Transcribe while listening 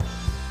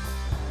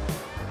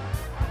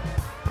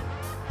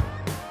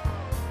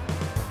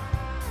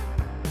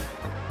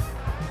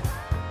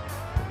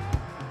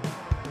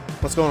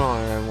What's going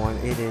on, everyone?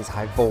 It is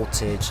High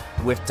Voltage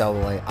with Double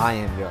A. I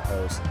am your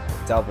host,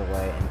 Double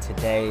A, and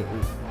today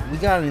we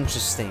got an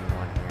interesting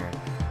one here.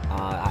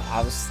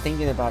 I was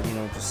thinking about,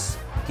 just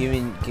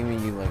giving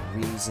you like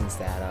reasons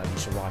that you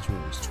should watch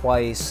movies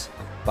twice,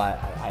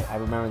 but I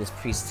remember this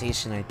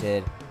presentation I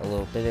did a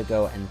little bit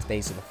ago, and it's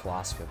basically the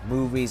philosophy of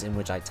movies, in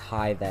which I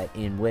tie that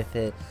in with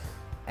it.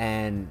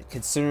 And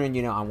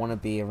considering, I want to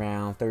be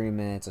around 30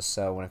 minutes or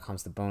so when it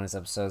comes to bonus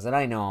episodes, and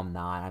I know I'm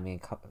not. I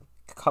mean,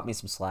 cut me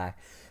some slack.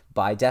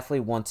 But I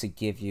definitely want to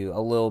give you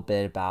a little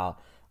bit about,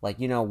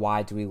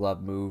 why do we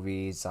love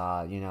movies?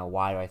 Why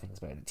do I think it's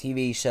better than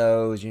TV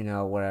shows?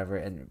 Whatever.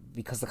 And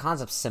because the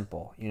concept's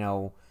simple,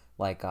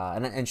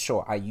 and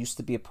sure, I used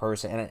to be a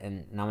person,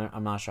 and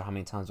I'm not sure how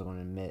many times I'm going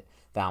to admit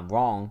that I'm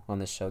wrong on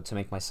this show to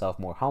make myself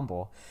more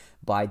humble.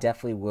 But I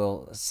definitely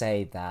will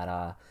say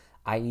that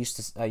I used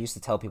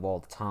to tell people all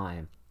the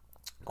time,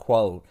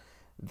 quote,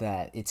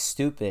 that it's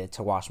stupid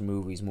to watch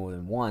movies more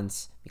than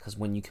once, because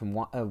when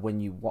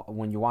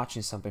you're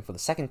watching something for the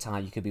second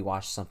time, you could be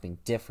watching something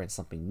different,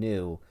 something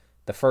new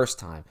the first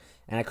time.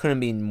 And I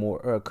couldn't be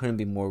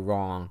more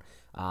wrong.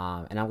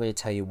 And I'm going to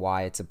tell you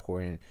why it's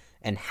important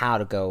and how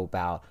to go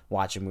about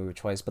watching a movie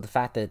twice. But the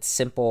fact that it's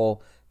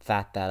simple, the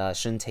fact that it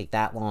shouldn't take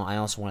that long. I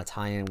also want to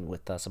tie in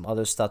with some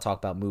other stuff, talk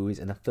about movies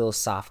in a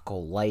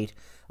philosophical light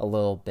a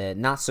little bit,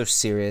 not so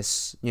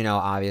serious,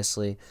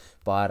 obviously.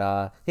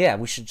 But yeah,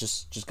 we should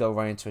just go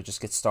right into it, just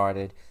get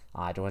started.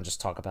 I don't want to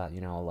just talk about,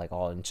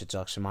 all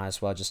introduction. Might as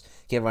well just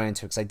get right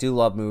into it, because I do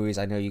love movies.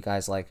 I know you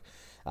guys like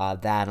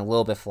that and a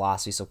little bit of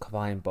philosophy, so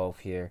combine both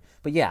here.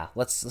 But yeah,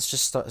 let's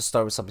just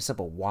start with something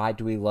simple. Why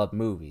do we love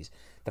movies?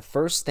 The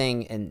first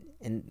thing,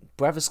 and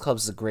Breakfast Club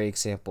is a great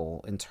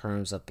example in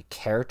terms of the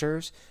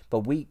characters,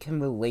 but we can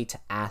relate to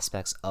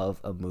aspects of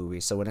a movie.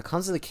 So when it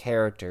comes to the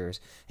characters,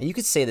 and you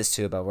could say this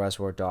too about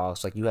Reservoir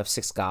Dogs, like you have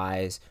 6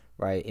 guys,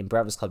 right? In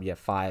Breakfast Club, you have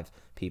 5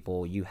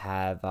 people. You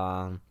have,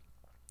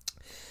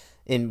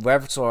 in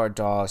Reservoir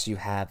Dogs, you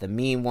have the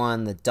mean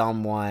one, the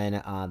dumb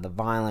one, the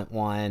violent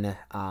one,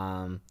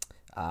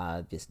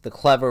 the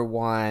clever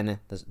one,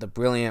 the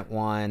brilliant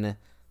one,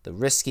 the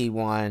risky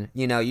one.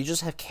 You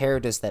just have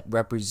characters that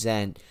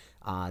represent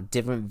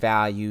different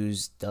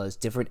values, does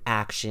different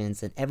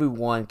actions, and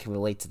everyone can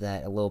relate to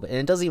that a little bit. And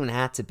it doesn't even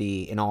have to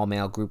be an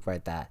all-male group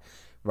like that,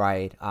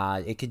 right?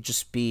 It could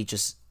just be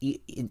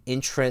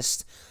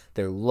interest,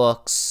 their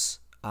looks,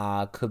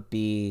 could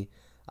be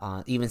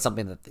even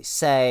something that they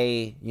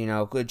say,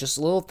 just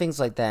little things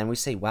like that. And we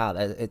say, wow,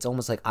 it's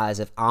almost like as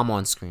if I'm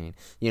on screen,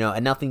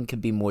 and nothing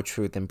could be more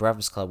true than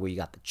Breakfast Club, where you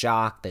got the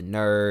jock, the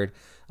nerd,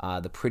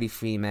 the pretty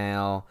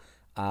female,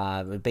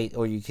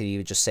 or you could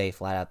even just say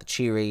flat out the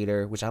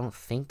cheerleader, which I don't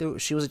think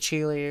she was a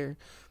cheerleader,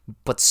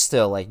 but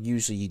still, like,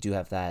 usually you do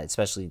have that,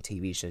 especially in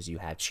TV shows, you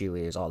have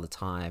cheerleaders all the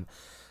time.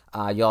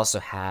 You also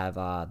have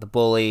the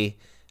bully,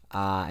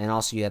 and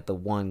also you have the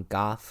one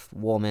goth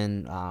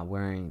woman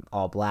wearing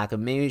all black.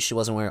 And maybe she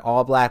wasn't wearing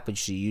all black, but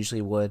she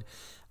usually would.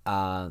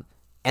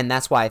 And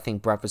that's why I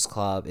think Breakfast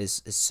Club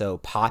is so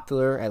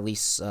popular, at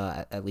least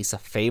a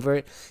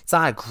favorite. It's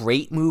not a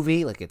great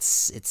movie, like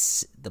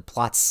it's the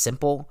plot's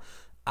simple,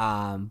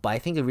 but I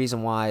think the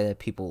reason why that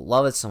people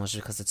love it so much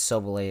is because it's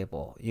so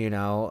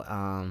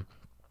relatable,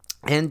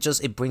 and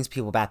just it brings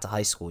people back to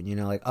high school,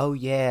 like, oh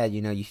yeah,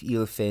 you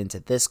either fit into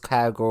this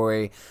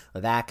category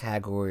or that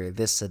category or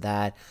this or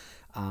that,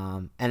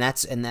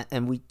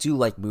 and we do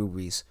like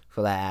movies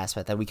for that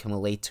aspect, that we can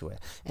relate to it.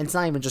 And it's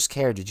not even just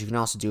characters, you can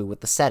also do it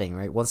with the setting,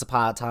 right? Once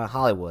Upon a Time in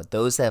Hollywood,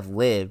 those that have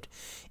lived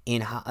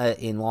in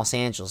Los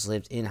Angeles,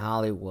 lived in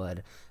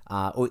Hollywood,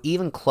 or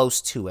even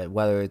close to it,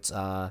 whether it's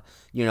up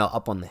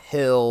on the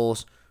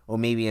hills, or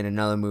maybe in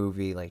another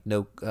movie like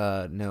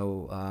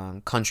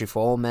No Country for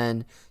Old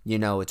Men,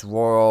 it's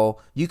rural.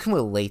 You can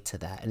relate to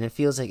that, and it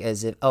feels like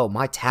as if, oh,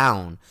 my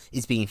town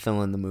is being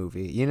filmed in the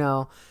movie,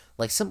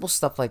 like simple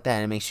stuff like that.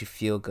 And it makes you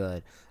feel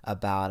good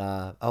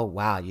about oh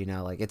wow,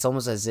 like it's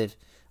almost as if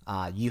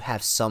you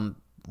have some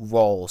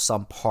role,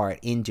 some part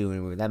in doing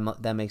a movie.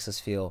 That makes us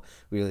feel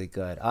really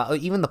good.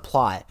 Even the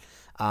plot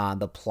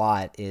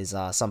is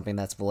something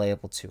that's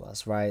relatable to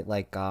us, right?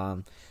 Like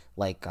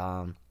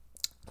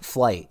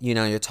Flight,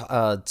 you're talking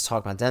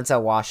about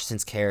Denzel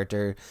Washington's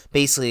character,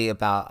 basically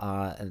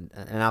about an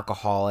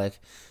alcoholic.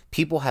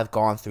 People have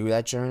gone through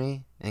that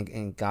journey,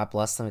 and God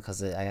bless them,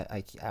 because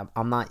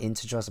I'm not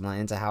into drugs, I'm not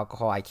into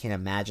alcohol. I can't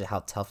imagine how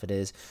tough it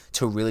is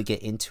to really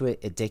get into it,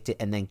 addicted,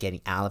 and then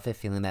getting out of it,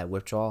 feeling that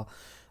withdrawal,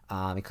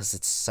 because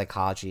it's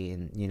psychology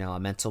and, a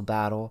mental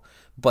battle.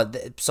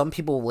 But some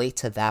people relate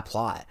to that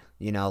plot,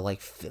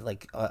 like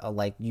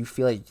you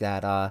feel like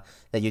that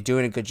you're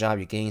doing a good job,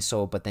 you're getting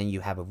sober, but then you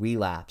have a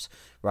relapse,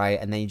 right?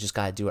 And then you just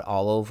got to do it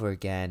all over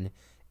again.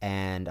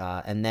 And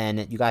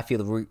then you gotta feel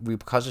the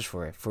repercussions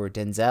for it. For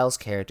Denzel's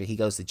character, he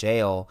goes to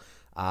jail,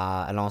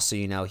 and also,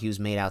 he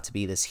was made out to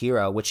be this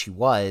hero, which he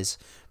was,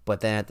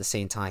 but then at the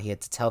same time he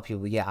had to tell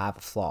people, yeah, I have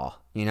a flaw,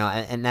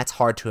 and that's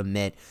hard to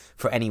admit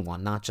for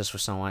anyone, not just for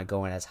someone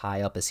going as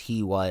high up as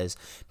he was,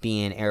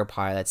 being an air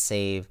pilot that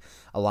saved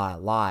a lot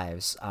of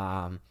lives.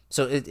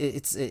 So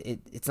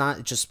it's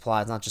not just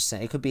plot, it's not just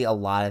saying, it could be a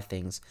lot of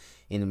things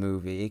in the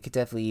movie. It could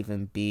definitely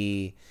even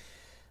be,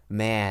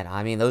 man,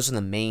 I mean, those are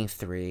the main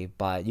three,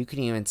 but you can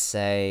even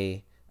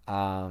say,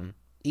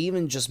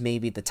 even just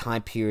maybe the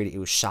time period it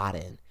was shot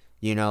in.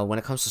 When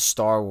it comes to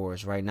Star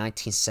Wars, right,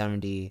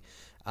 1970,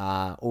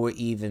 or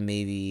even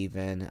maybe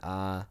even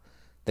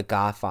The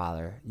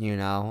Godfather.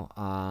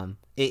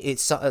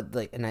 It's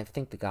like, and I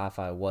think The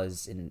Godfather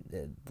was in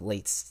the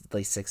late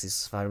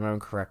 60s, if I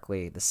remember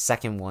correctly. The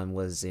second one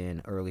was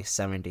in early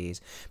 70s.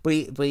 But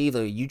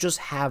either you just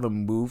have a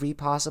movie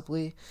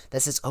possibly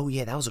that says, oh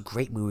yeah, that was a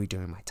great movie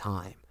during my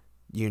time.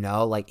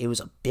 Like it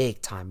was a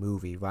big time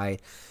movie, right?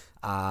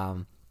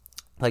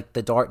 Like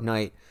The Dark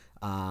Knight,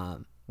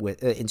 in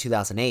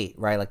 2008,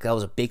 right? Like that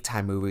was a big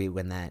time movie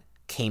when that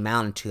came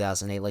out in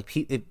 2008. Like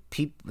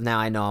people now,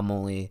 I know I'm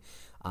only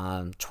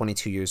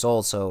 22 years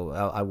old, so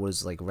I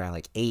was like around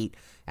like 8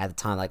 at the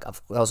time. Like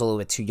that was a little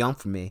bit too young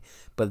for me,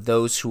 but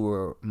those who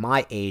were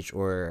my age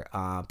or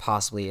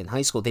possibly in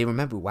high school, they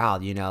remember, wow,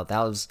 that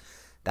was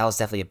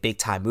definitely a big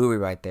time movie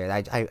right there.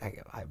 I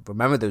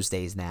remember those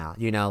days now,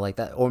 like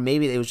that. Or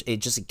maybe it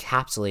just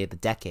encapsulated the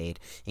decade,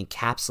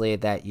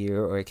 encapsulated that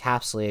year, or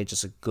encapsulated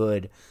just a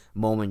good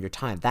moment in your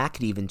time. That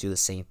could even do the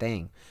same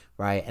thing,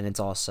 right? And it's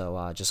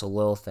also just a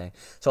little thing.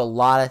 So a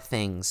lot of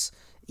things,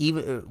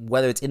 even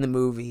whether it's in the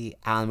movie,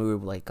 out of the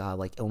movie, like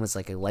almost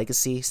like a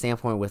legacy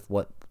standpoint with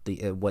what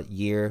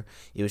year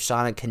it was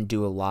shot in, can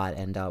do a lot,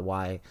 and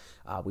why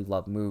we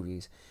love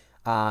movies.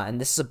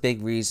 And this is a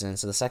big reason.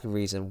 So the second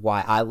reason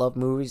why I love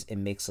movies, it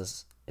makes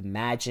us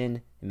imagine,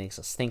 it makes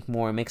us think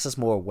more, it makes us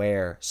more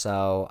aware.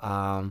 So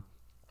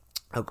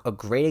a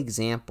great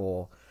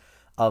example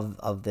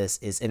of this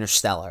is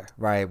Interstellar,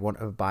 right?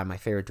 By my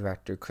favorite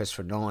director,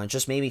 Christopher Nolan. It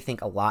just made me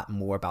think a lot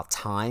more about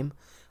time.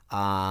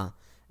 And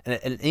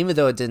even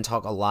though it didn't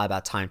talk a lot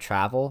about time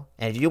travel,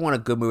 and if you want a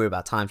good movie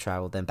about time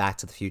travel, then Back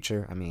to the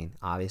Future, I mean,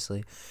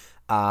 obviously.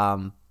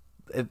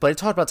 But it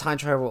talked about time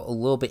travel a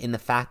little bit in the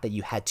fact that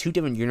you had two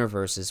different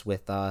universes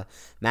with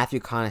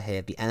Matthew McConaughey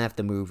at the end of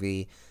the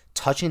movie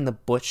touching the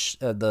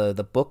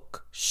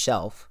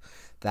bookshelf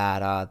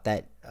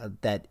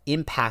that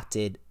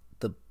impacted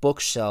the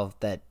bookshelf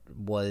that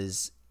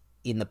was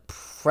in the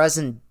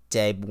present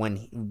day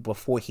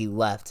before he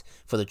left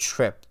for the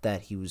trip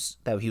that he was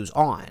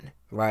on,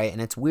 right? And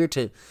it's weird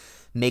to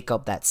make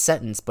up that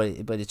sentence, but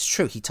it's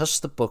true. He touches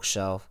the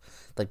bookshelf.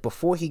 Like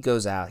before he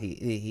goes out,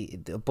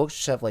 the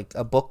bookshelf, like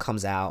a book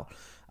comes out,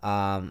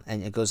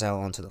 and it goes out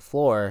onto the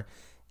floor,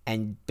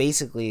 and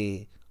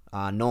basically,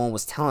 Nolan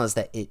was telling us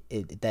that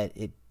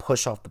it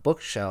pushed off the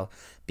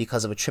bookshelf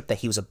because of a trip that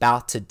he was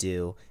about to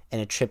do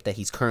and a trip that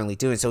he's currently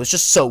doing. So it's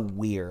just so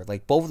weird.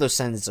 Like both of those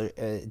sentences,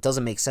 it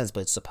doesn't make sense, but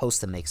it's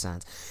supposed to make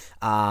sense.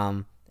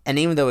 And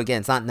even though,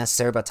 again, it's not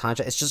necessarily about time,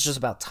 it's just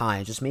about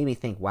time. It just made me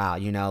think, wow,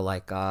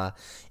 like,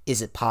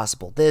 is it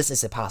possible this?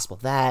 Is it possible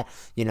that?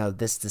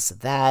 This,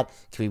 that.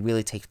 Can we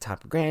really take time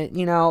for granted?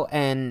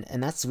 And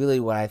that's really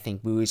what I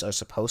think movies are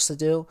supposed to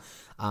do.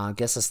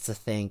 Gets us to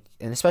think,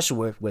 and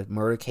especially with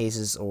murder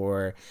cases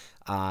or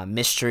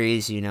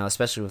mysteries,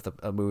 especially with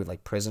a movie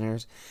like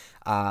Prisoners.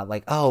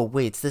 Like, oh,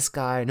 wait, it's this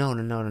guy. No.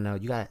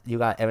 You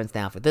got evidence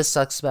down for this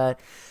suspect.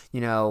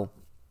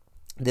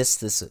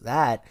 This,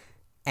 that.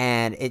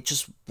 And it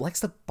just likes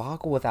to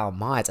boggle with our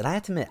minds, and I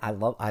have to admit, I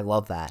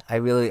love that. I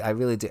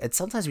really do. And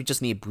sometimes we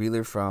just need a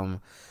breather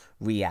from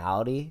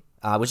reality,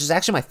 which is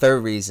actually my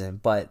third reason.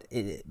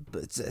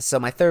 So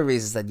my third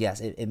reason is that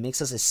yes, it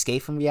makes us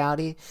escape from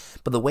reality,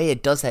 but the way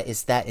it does that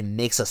is that it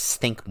makes us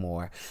think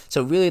more.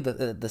 So really,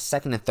 the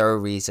second and third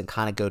reason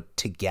kind of go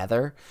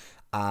together.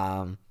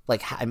 You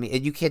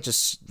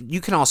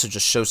can also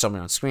just show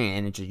someone on screen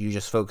and you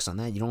just focus on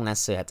that. You don't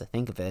necessarily have to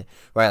think of it,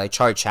 right? Like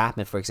Charlie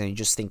Chaplin, for example, you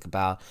just think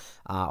about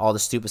all the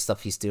stupid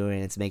stuff he's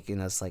doing. It's making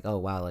us like, oh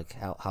wow, like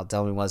how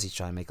dumb he was. He's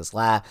trying to make us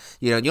laugh.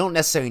 You don't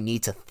necessarily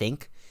need to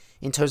think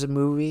in terms of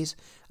movies.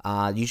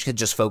 You can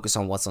just focus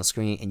on what's on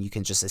screen and you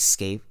can just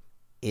escape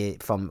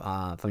it from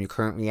your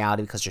current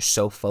reality because you're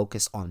so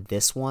focused on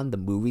this one, the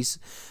movies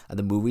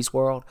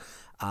world.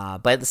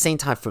 But at the same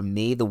time, for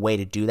me, the way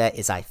to do that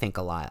is I think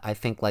a lot. I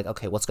think like,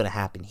 okay, what's going to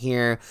happen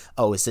here?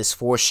 Oh, is this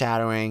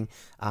foreshadowing?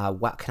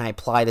 What can I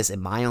apply this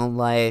in my own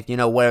life?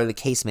 Whatever the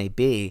case may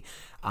be.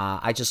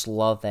 I just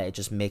love that it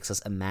just makes us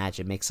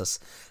imagine, makes us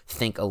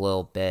think a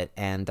little bit,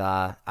 and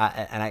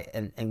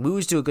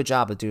movies do a good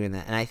job of doing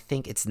that. And I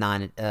think it's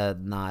not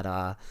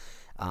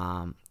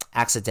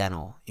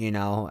accidental,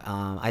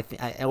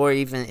 or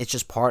even it's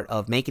just part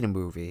of making a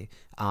movie.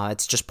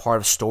 It's just part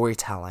of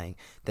storytelling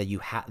that you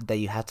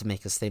have to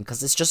make us think,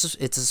 because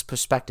it's this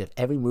perspective.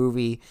 Every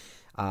movie,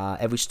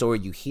 every story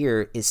you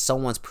hear is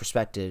someone's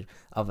perspective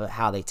of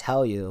how they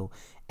tell you,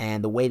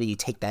 and the way that you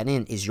take that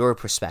in is your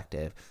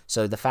perspective.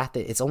 So the fact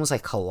that it's almost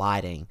like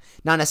colliding,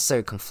 not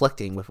necessarily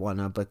conflicting with one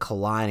another, but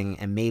colliding,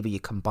 and maybe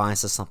it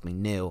combines to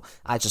something new.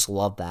 I just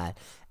love that.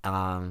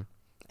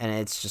 and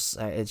it's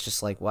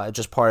just like, well,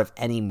 just part of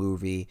any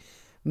movie.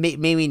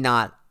 Maybe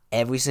not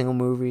every single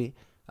movie.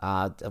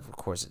 Of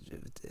course,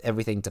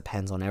 everything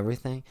depends on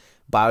everything,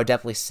 but I would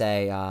definitely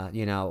say,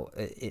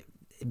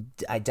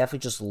 I definitely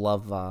just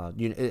love,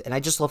 and I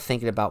just love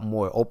thinking about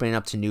more, opening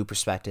up to new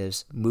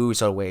perspectives.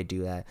 Movies are a way to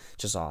do that.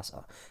 Just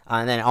awesome.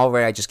 And then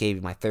already I just gave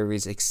you my third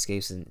reason,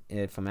 escapes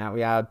from that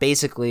reality.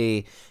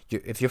 Basically,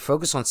 if you're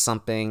focused on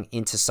something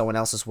into someone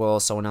else's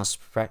world, someone else's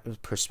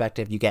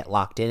perspective, you get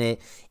locked in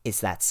it. It's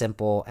that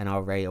simple, and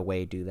already a way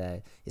to do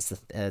that is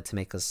to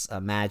make us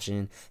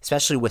imagine,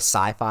 especially with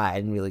sci-fi. I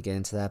didn't really get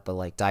into that, but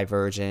like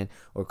Divergent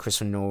or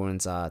Christopher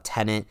Nolan's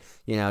Tenet,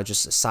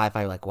 just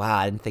sci-fi, like, wow,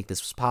 I didn't think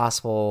this was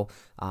possible.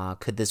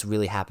 Could this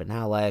really happen in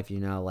our life?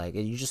 Like,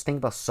 you just think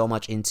about so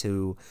much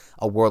into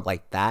a world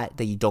like that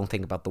you don't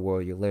think about the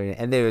world you're living in.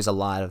 And there's a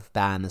lot of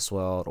bad in this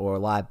world, or a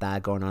lot of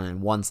bad going on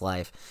in one's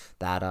life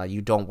that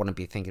you don't want to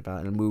be thinking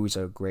about. And movies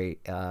are a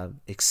great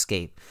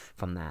escape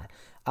from that.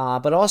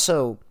 But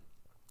also,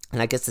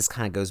 and I guess this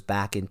kind of goes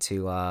back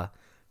into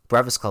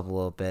Breakfast Club a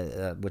little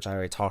bit, which I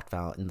already talked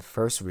about in the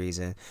first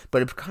reason,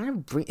 but it kind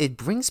of it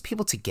brings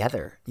people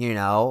together.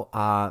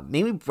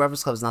 Maybe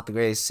Breakfast Club is not the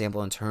greatest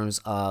example in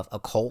terms of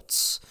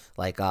occults,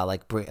 like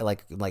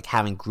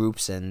having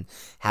groups and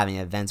having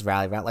events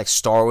rally around. Like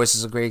Star Wars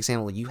is a great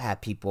example. You have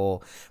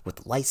people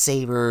with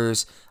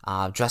lightsabers,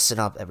 dressing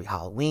up every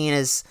Halloween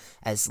as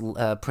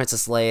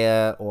Princess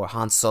Leia or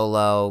Han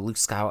Solo, Luke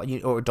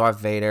Skywalker, or Darth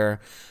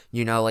Vader.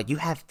 You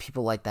have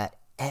people like that.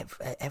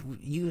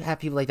 You have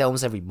people like that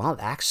almost every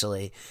month,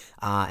 actually,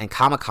 and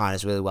Comic-Con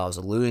is really what I was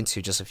alluding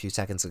to just a few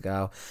seconds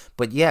ago.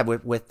 But yeah,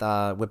 with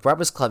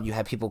Breakfast Club, you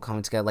have people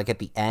coming together, like at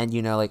the end,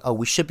 like, oh,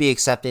 we should be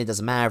accepted. It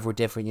doesn't matter if we're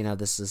different,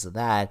 this or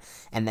that,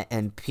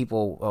 and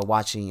people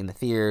watching in the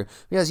theater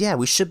realize, yeah,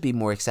 we should be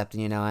more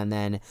accepting, and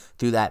then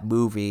through that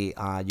movie,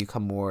 you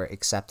become more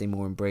accepting,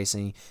 more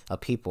embracing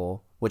of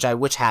people. Which I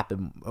wish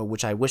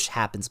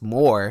happens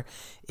more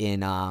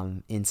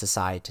in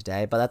society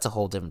today, but that's a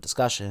whole different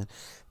discussion.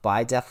 But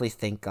I definitely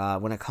think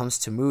when it comes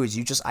to movies,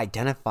 you just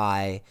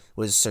identify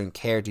with a certain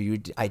character,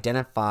 you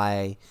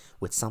identify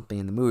with something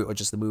in the movie or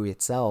just the movie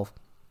itself,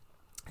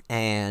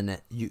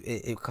 and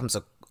it becomes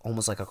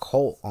almost like a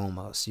cult,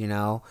 almost.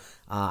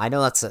 I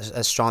know that's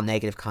a strong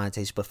negative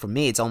connotation, but for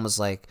me, it's almost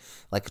like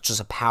just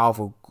a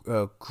powerful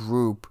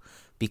group.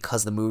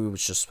 Because the movie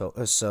was just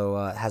so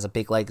has a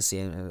big legacy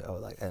and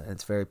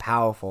it's very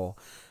powerful.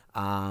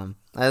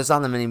 There's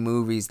not that many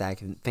movies that I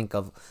can think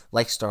of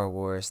like Star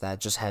Wars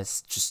that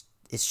it's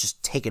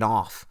just taken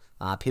off.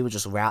 People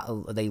just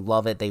they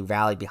love it, they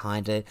rally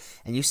behind it,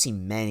 and you see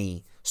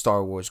many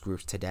Star Wars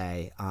groups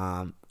today.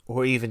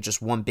 Or even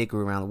just one big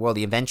group around the world.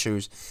 The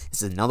Avengers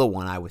is another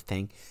one, I would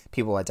think.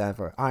 People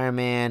identify with Iron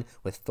Man,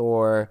 with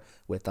Thor,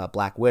 with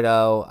Black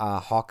Widow,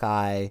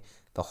 Hawkeye,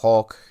 the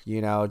Hulk.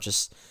 And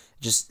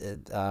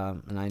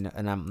I know,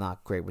 and I'm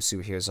not great with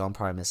superheroes, so I'm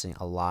probably missing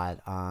a lot.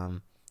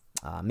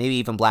 Maybe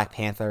even Black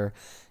Panther.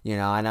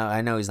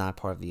 I know he's not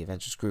part of the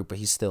Avengers group, but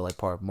he's still like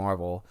part of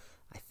Marvel.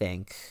 I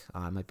think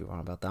I might be wrong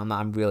about that.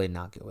 I'm really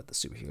not good with the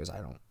superheroes.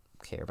 I don't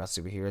care about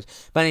superheroes.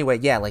 But anyway,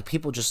 yeah, like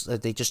people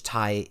they just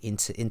tie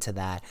into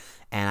that,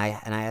 and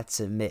I have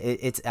to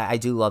admit I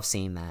do love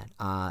seeing that.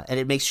 And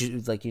it makes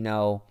you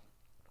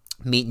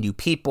meet new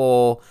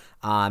people,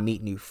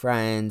 meet new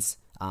friends.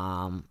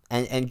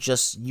 And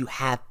just you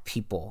have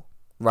people,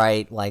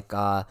 right? Like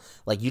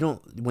you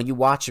don't, when you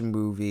watch a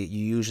movie,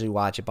 you usually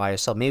watch it by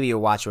yourself. Maybe you're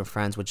watching with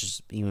friends, which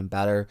is even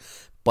better.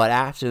 But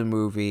after the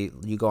movie,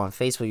 you go on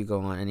Facebook, you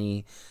go on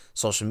any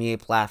social media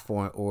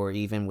platform, or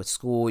even with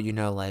school,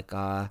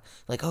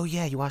 oh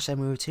yeah, you watched that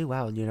movie too.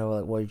 Wow,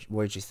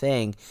 what did you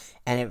think?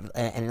 And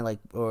it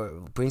or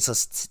brings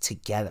us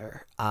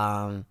together.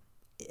 And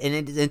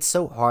it's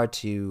so hard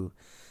to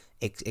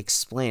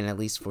explain, at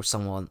least for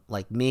someone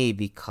like me,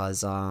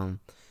 because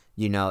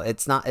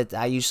it's not.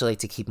 I usually like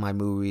to keep my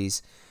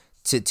movies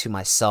to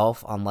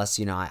myself, unless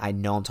I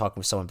know I'm talking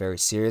with someone very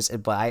serious.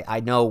 But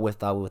I know with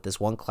this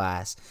one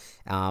class,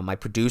 my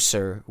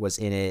producer was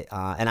in it,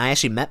 and I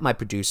actually met my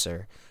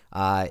producer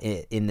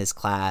in this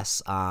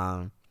class.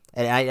 And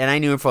I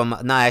knew him from,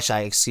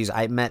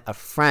 I met a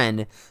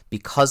friend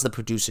because the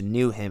producer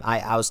knew him.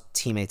 I was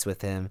teammates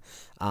with him,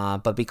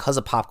 but because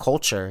of pop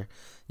culture,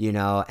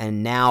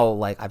 and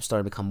now I've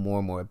started to become more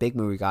and more a big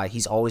movie guy.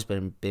 He's always been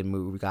a big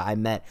movie guy. I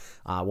met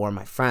one of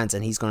my friends,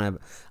 and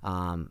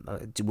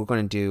we're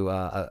gonna do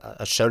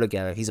a show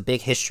together. He's a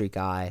big history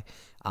guy.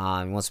 He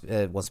wants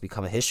to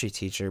become a history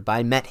teacher, but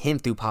I met him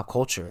through pop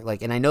culture.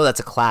 And I know that's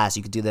a class,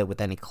 you could do that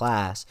with any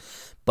class,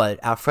 but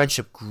our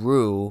friendship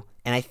grew.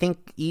 And I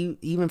think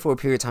even for a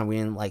period of time, we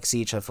didn't see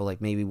each other for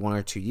maybe 1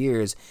 or 2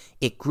 years.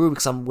 It grew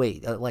because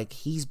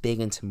he's big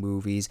into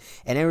movies,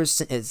 and ever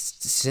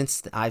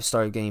since I've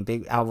started getting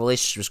big, our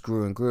relationship just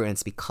grew and grew, and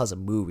it's because of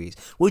movies.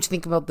 What do you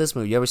think about this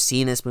movie? You ever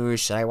seen this movie?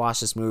 Should I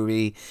watch this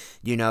movie?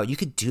 You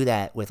could do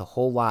that with a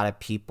whole lot of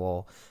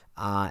people.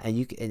 And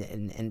you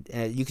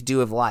could do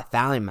it with a lot of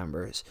family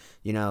members.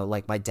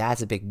 My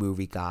dad's a big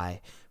movie guy,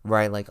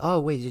 right? Like, oh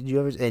wait, did you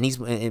ever? And he's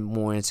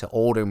more into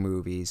older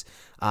movies.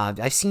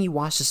 I've seen you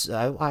watch this.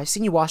 I've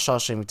seen you watch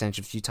Shawshank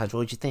Redemption a few times.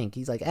 What did you think?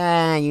 He's like,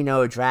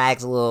 it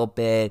drags a little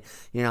bit.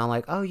 I'm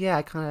like, oh yeah,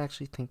 I kind of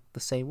actually think the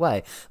same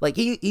way. Like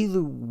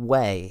either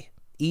way.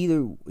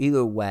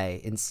 Either way,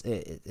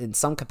 in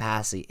some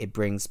capacity, it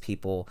brings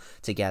people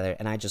together,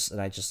 and I just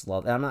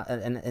love. And I'm not,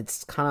 and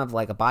it's kind of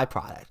like a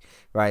byproduct,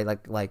 right?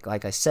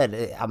 Like I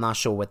said, I'm not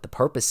sure what the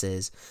purpose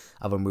is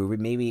of a movie.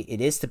 Maybe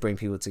it is to bring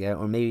people together,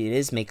 or maybe it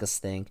is make us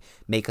think,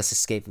 make us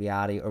escape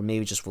reality, or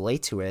maybe just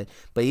relate to it.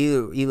 But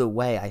either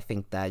way, I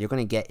think that you're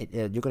gonna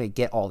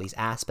get all these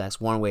aspects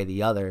one way or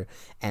the other,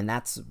 and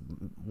that's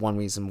one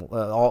reason.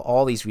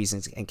 All these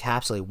reasons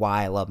encapsulate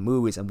why I love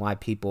movies and why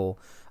people.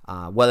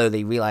 Whether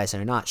they realize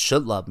it or not,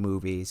 should love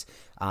movies.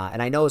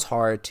 And I know it's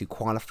hard to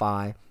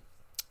quantify,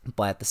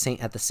 but at the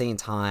same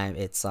time,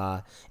 it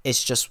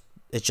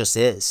just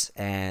is,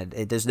 and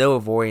there's no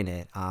avoiding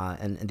it.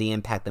 And the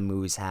impact the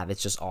movies have,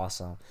 it's just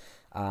awesome.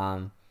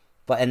 So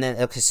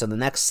the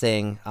next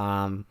thing,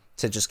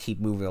 to just keep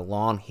moving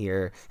along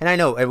here, and I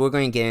know we're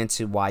going to get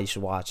into why you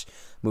should watch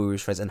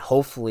movies first, and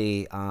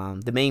hopefully,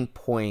 the main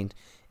point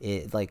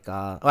is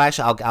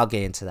I'll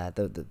get into that.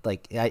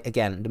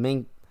 The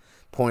main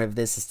point of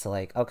this is to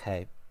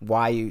okay,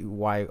 why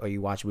are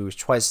you watching movies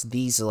twice?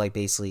 These are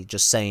basically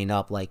just saying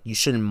up you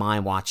shouldn't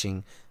mind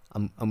watching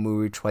a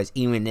movie twice,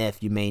 even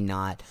if you may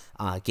not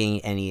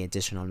gain any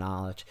additional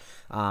knowledge.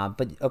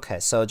 But okay,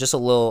 so just a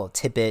little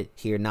tidbit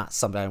here, not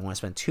something I want to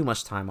spend too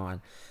much time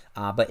on.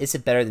 But is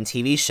it better than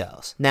TV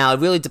shows? Now it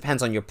really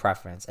depends on your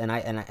preference, and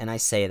I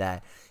say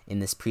that in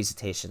this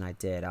presentation I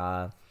did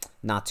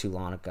not too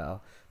long ago.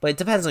 But it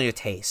depends on your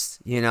taste,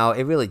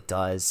 it really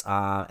does.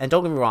 And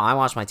don't get me wrong, I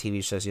watch my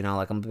TV shows, I'm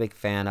a big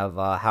fan of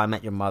How I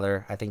Met Your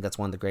Mother. I think that's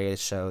one of the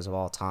greatest shows of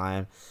all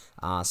time.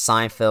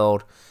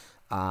 Seinfeld,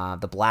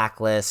 The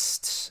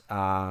Blacklist,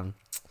 How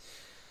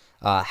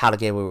to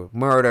Get Away with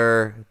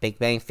Murder, Big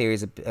Bang Theory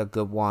is a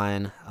good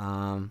one.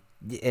 And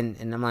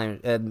I'm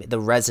like, The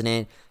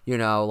Resident,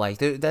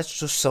 that's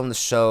just some of the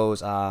shows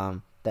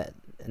that,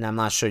 and I'm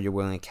not sure you're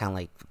willing to count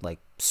like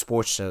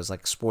sports shows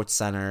like Sports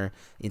Center,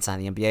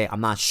 Inside the NBA.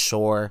 I'm not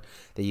sure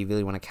that you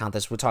really want to count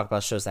this. We're talking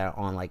about shows that are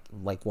on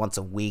like once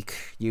a week,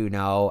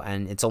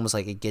 and it's almost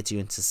like it gets you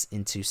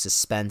into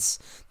suspense.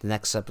 The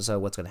next episode,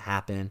 what's going to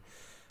happen.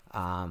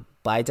 But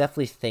I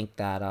definitely think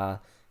that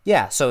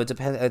so it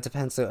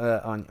depends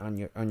on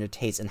your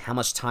taste and how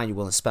much time you're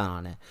willing to spend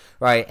on it,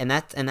 right? And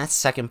that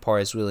second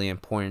part is really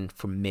important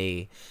for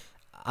me.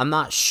 I'm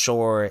not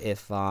sure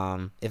if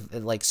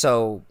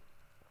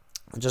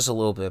just a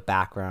little bit of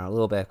background, a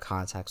little bit of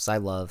context. I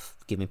love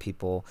giving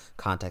people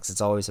context.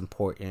 It's always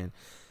important.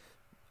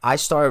 I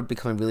started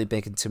becoming really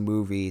big into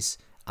movies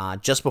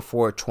just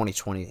before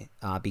 2020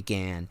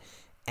 began.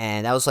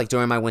 And that was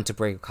during my winter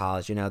break of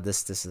college,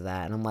 this and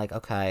that. And I'm like,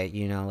 okay,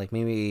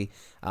 maybe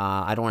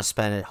I don't want to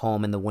spend it at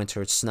home in the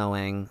winter. It's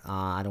snowing.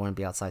 I don't want to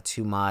be outside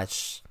too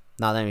much.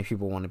 Not that many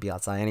people want to be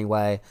outside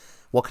anyway.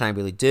 What can I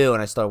really do?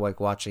 And I started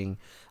watching.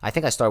 I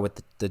think I started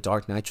with the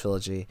Dark Knight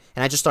trilogy,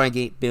 and I just started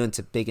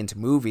getting big into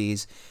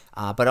movies.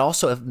 But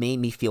also, it made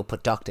me feel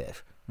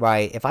productive,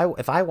 right? If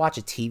I watch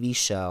a TV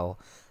show,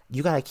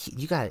 you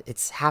gotta.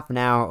 It's half an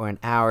hour or an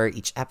hour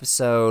each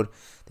episode.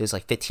 There's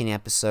 15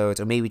 episodes,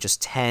 or maybe just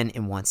 10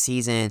 in one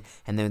season,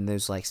 and then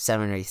there's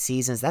 7 or 8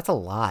 seasons. That's a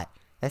lot.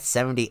 That's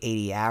 70,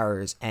 80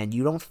 hours, and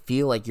you don't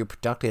feel like you're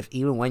productive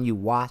even when you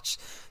watch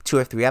 2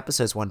 or 3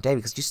 episodes one day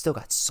because you still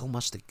got so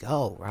much to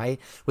go, right?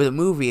 With a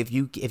movie, if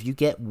you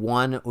get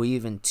 1 or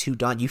even 2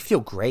 done, you feel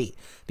great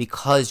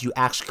because you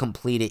actually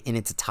complete it in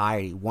its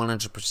entirety,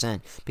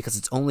 100%, because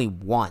it's only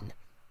one.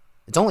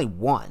 It's only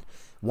one.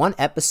 One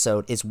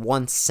episode is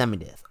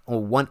 1/70th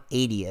or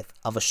 1/80th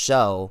of a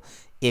show.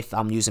 If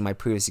I'm using my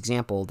previous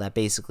example, that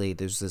basically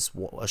there's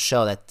a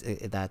show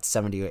that's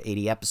 70 or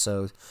 80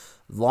 episodes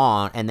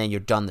long, and then you're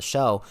done the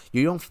show.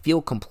 You don't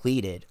feel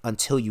completed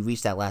until you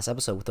reach that last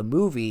episode. With a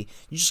movie,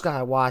 you just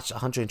gotta watch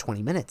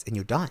 120 minutes and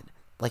you're done.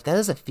 That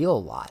doesn't feel a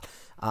lot.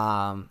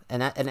 So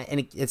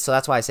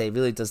that's why I say it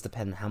really does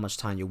depend on how much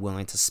time you're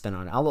willing to spend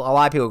on it. A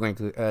lot of people are going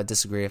to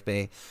disagree if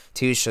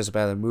TV shows are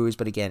better than movies,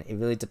 but again, it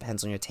really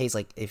depends on your taste.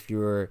 If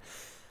you're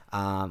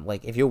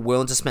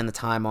willing to spend the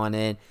time on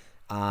it.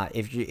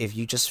 If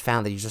you just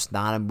found that you're just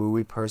not a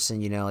movie person,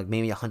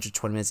 maybe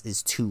 120 minutes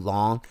is too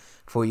long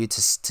for you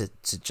to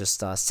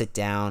just sit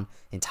down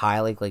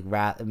entirely,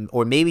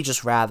 or maybe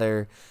just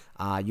rather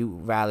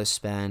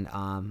spend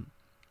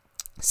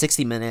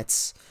 60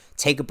 minutes,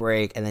 take a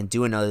break, and then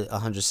do another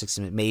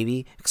 160 minutes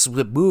maybe. Because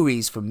with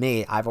movies, for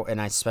me, I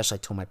especially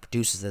told my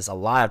producers this a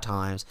lot of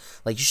times,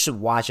 you should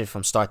watch it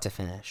from start to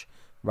finish,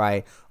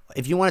 right?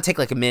 If you want to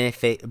take a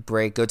minute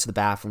break, go to the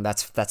bathroom,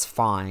 that's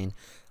fine.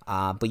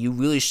 But you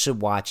really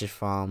should watch it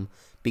from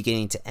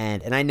beginning to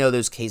end. And I know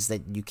there's cases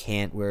that you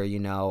can't, where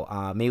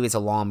maybe it's a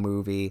long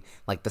movie,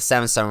 like The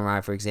Seventh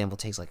Samurai, for example,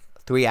 takes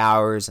 3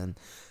 hours and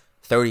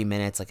 30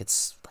 minutes.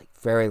 It's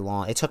very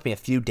long. It took me a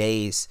few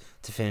days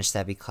to finish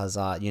that because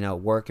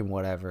work and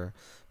whatever.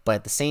 But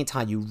at the same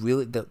time, you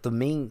really the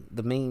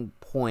main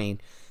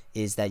point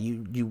is that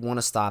you want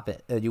to stop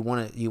it. You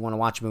want to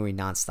watch a movie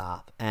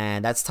nonstop,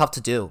 and that's tough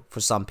to do for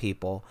some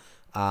people.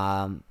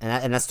 And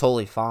that's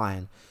totally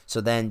fine.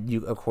 So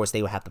then of course,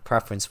 they would have the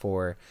preference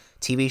for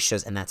TV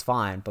shows, and that's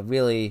fine. But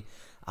really,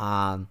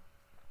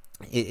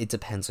 it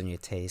depends on your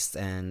taste.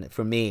 And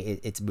for me,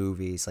 it's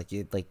movies. Like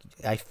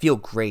I feel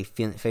great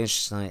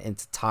finishing it in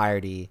its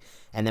entirety.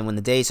 And then when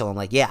the day's over, I'm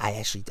like, yeah,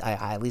 I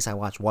at least I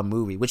watched one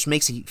movie, which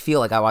makes it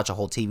feel like I watch a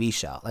whole TV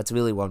show. That's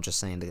really what I'm just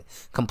saying, to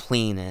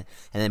complete it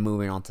and then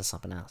moving on to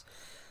something else.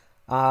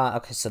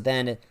 Okay, so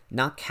then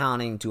not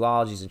counting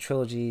duologies and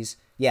trilogies,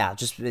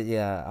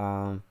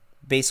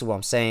 basically what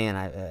I'm saying,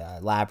 I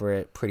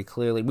elaborate pretty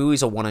clearly.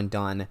 Movies are one and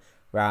done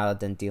rather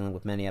than dealing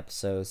with many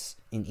episodes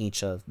in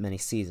each of many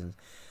seasons.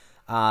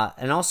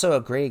 And also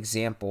a great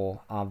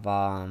example of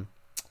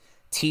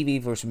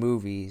TV versus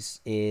movies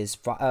is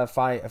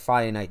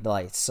Friday Night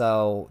Lights.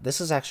 So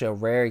this is actually a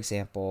rare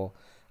example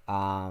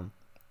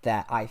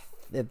that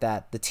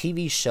the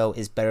TV show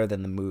is better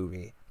than the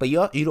movie. But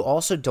you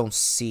also don't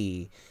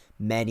see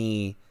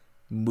many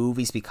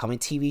movies becoming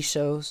TV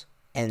shows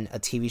and a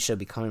TV show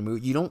becoming a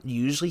movie. You don't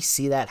usually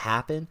see that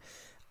happen.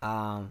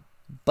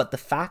 But the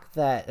fact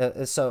that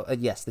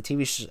yes, the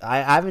TV show, I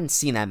haven't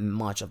seen that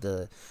much of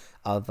the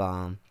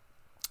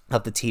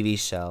TV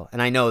show,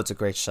 and I know it's a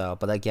great show,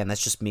 but again,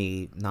 that's just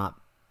me not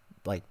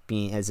like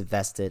being as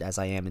invested as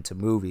I am into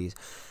movies.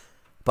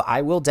 But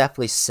I will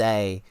definitely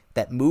say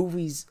that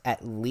movies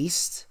at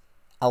least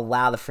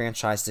allow the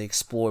franchise to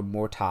explore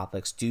more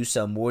topics, do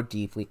so more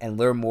deeply, and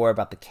learn more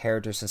about the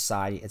character,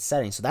 society, and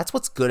setting. So that's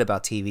what's good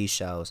about TV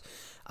shows,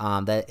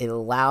 that it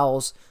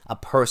allows a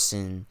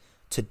person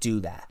to do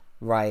that,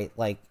 right?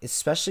 Like,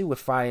 especially with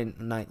Friday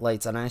Night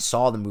Lights, and I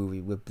saw the movie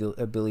with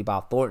Billy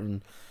Bob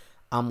Thornton.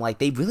 Like,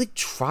 they really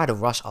try to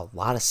rush a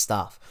lot of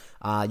stuff.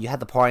 You had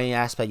the partying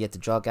aspect, you had the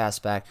drug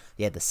aspect,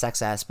 you had the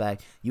sex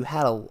aspect. You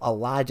had a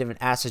lot of different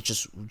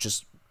aspects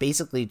just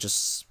basically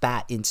just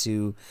spat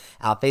into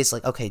our face.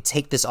 Like, okay,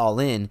 take this all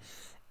in.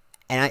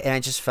 And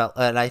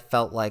I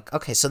felt like,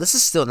 okay, so this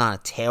is still not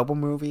a terrible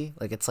movie.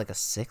 Like, it's like a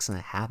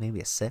 6.5, maybe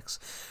a 6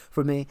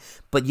 for me.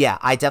 But yeah,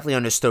 I definitely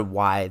understood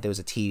why there was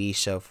a TV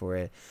show for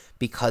it,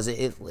 because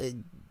it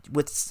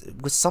with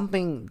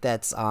something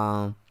that's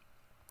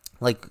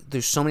like,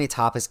 there's so many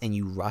topics and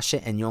you rush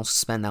it and you don't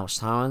spend that much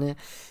time on it.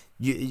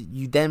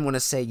 You then want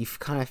to say you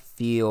kind of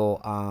feel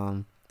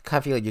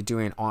like you're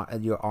doing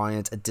your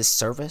audience a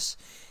disservice,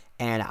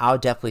 and I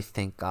would definitely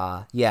think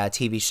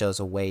TV shows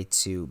a way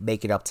to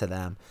make it up to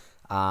them,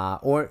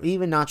 or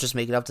even not just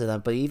make it up to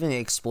them, but even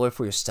explore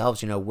for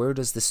yourselves. Where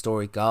does the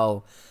story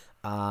go?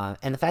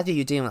 And the fact that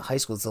you're dealing with high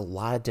school, there's a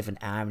lot of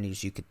different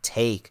avenues you could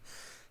take.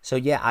 So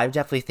yeah, I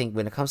definitely think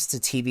when it comes to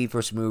TV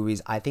versus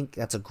movies, I think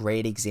that's a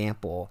great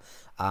example,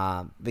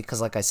 because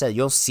like I said,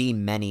 you'll see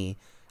many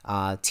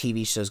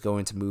TV shows go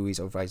into movies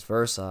or vice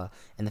versa,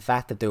 and the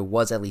fact that there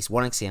was at least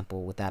one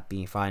example, with that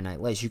being Friday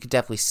Night Lights, you could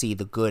definitely see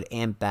the good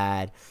and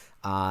bad,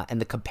 and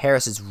the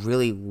comparisons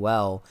really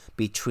well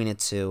between the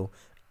two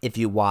if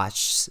you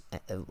watch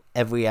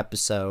every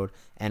episode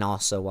and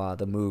also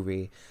the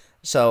movie.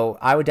 So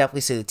I would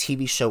definitely say the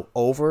TV show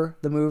over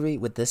the movie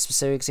with this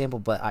specific example,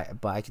 but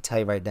I can tell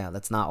you right now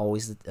that's not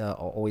always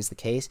the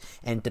case,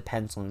 and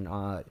depends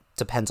on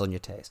your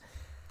taste.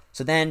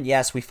 So then,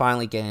 yes, we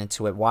finally get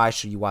into it. Why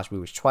should you watch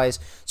movies twice?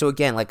 So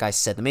again, like I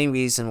said, the main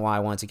reason why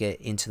I wanted to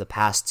get into the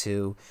past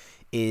two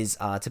is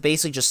to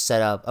basically just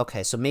set up.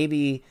 Okay, so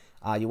maybe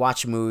you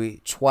watch a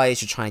movie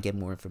twice, you're trying to get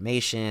more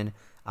information.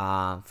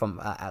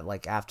 From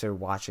like after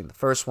watching the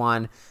first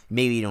one,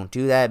 maybe you don't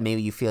do that.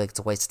 Maybe you feel like it's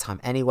a waste of time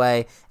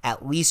anyway.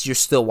 At least you're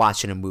still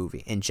watching a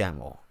movie in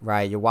general,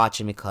 right? You're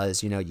watching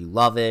because you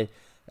love it.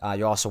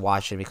 You're also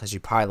watching because you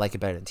probably like it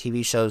better than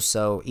TV shows.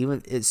 So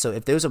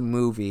if there's a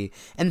movie,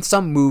 and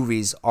some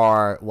movies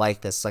are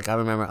like this, like I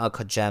remember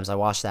Uncut Gems, I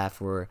watched that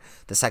for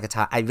the second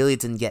time. I really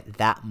didn't get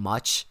that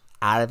much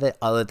out of it,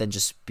 other than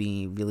just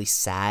being really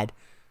sad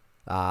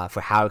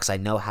for Howard, because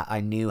I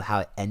knew how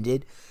it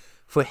ended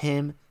for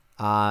him.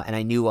 And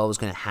I knew what was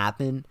going to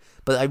happen,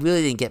 but I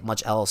really didn't get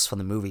much else from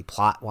the movie,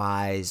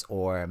 plot-wise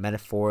or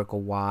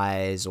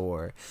metaphorical-wise,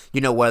 or,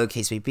 whatever the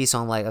case may be. So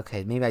I'm like,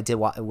 okay, maybe I did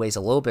waste a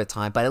little bit of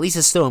time, but at least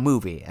it's still a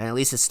movie, and at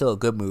least it's still a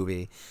good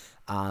movie.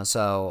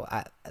 So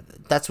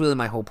that's really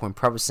my whole point,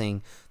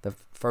 prefacing the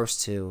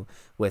first two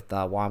with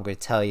what I'm going to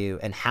tell you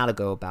and how to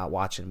go about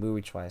watching a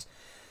movie twice.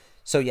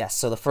 So yes,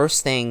 so the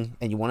first thing,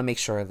 and you want to make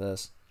sure of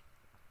this,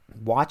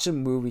 watch a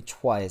movie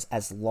twice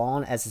as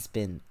long as it's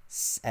been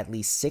at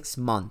least 6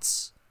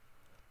 months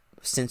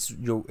since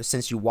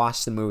you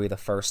watched the movie the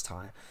first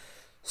time.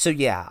 So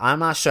yeah, I'm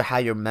not sure how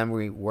your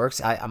memory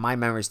works. My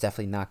memory is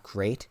definitely not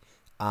great,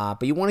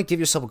 but you want to give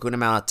yourself a good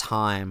amount of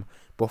time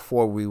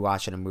before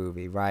rewatching a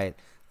movie, right?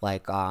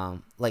 Like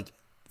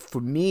for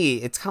me,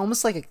 it's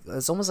almost like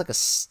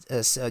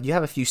you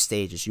have a few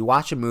stages. You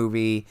watch a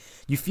movie,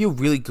 you feel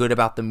really good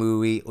about the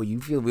movie, or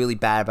you feel really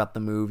bad about the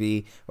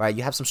movie, right?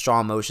 You have some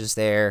strong emotions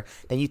there.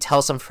 Then you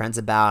tell some friends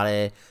about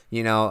it,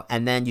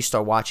 and then you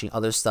start watching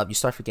other stuff. You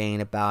start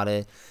forgetting about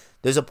it.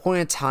 there's a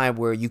point in time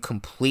where you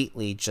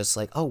completely just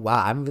like, oh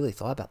wow, I haven't really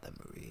thought about that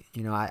movie.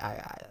 You know,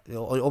 I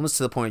almost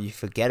to the point where you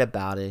forget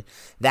about it.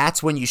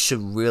 That's when you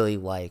should really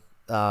like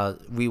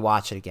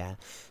rewatch it again.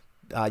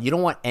 You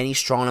don't want any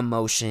strong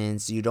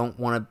emotions. You don't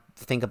want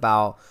to think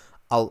about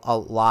a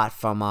lot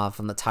from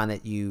the time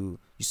that you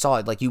saw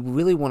it. Like, you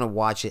really want to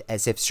watch it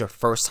as if it's your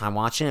first time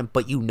watching it,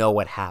 but you know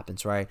what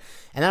happens, right?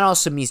 And that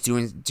also means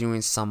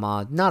doing some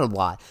not a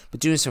lot, but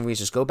doing some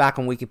research. Go back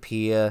on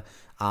Wikipedia,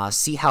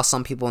 see how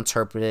some people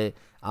interpret it,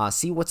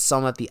 see what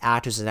some of the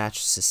actors and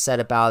actresses said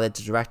about it,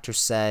 the director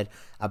said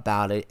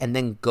about it, and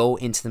then go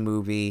into the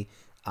movie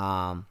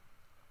knowing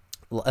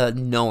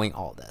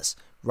all this,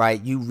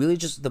 right? You really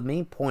just, the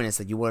main point is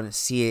that you want to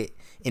see it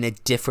in a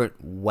different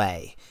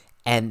way.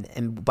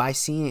 And by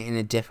seeing it in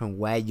a different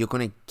way, you're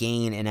going to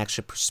gain an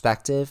extra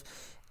perspective,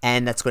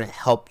 and that's going to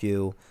help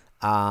you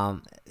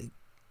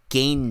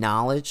gain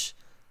knowledge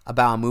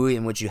about a movie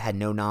in which you had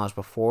no knowledge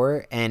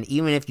before. And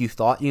even if you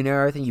thought you knew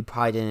everything, you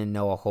probably didn't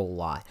know a whole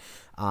lot.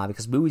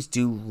 Because movies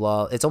do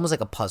love, it's almost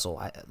like a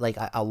puzzle.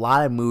 A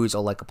lot of movies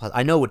are like a puzzle.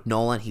 I know with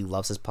Nolan, he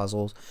loves his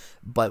puzzles,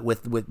 but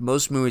with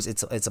most movies,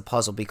 it's a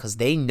puzzle because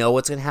they know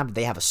what's going to happen.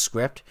 They have a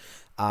script,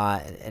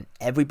 and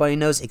everybody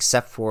knows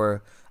except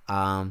for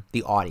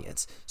the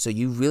audience. So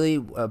you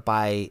really,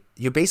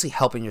 you're basically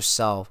helping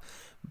yourself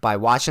by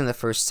watching the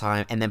first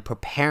time and then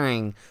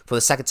preparing for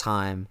the second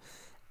time.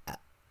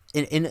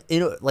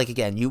 Like,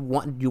 again, you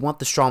want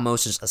the strong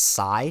emotions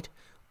aside,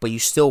 but you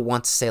still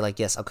want to say, like,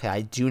 yes, okay,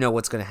 I do know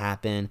what's going to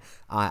happen.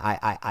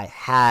 I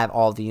have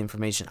all the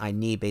information I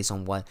need based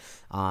on what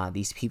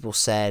these people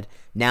said.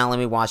 Now let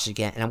me watch it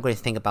again, and I'm going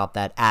to think about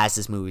that as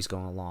this movie's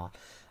going along.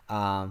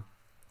 And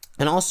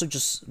also,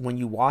 just when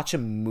you watch a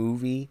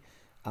movie,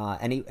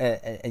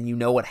 and you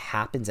know what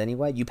happens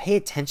anyway, you pay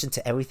attention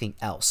to everything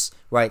else,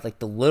 right? Like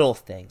the little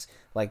things,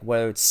 like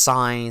whether it's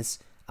signs,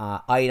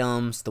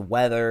 items, the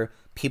weather,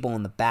 people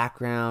in the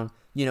background.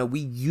 You know, we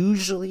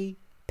usually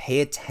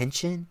pay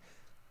attention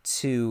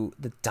to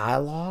the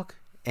dialogue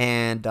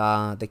and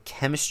the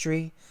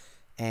chemistry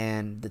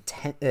and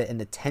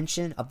the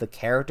tension of the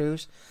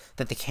characters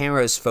that the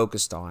camera is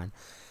focused on.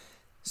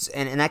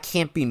 And that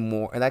can't be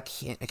more.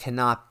 It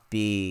cannot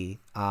be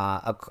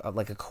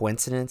like a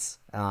coincidence.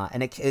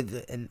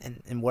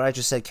 And what I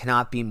just said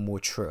cannot be more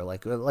true.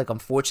 Like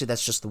unfortunately,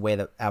 that's just the way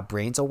that our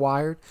brains are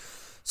wired.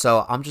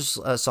 So I'm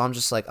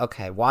just like,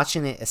 okay,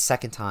 watching it a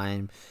second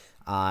time.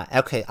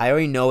 Okay, I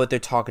already know what they're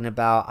talking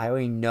about. I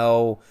already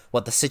know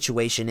what the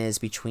situation is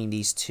between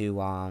these two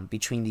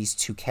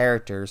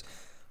characters.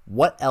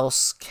 What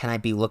else can I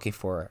be looking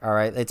for? All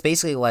right, it's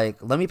basically like,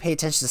 let me pay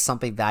attention to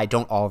something that I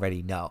don't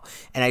already know,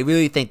 and I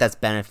really think that's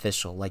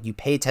beneficial. Like, you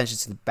pay attention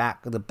to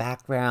the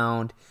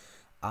background,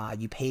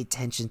 you pay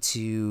attention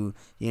to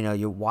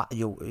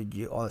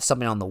your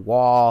something on the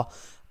wall,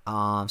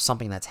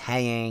 something that's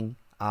hanging.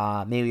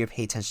 Maybe you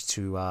pay attention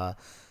to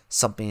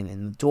something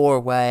in the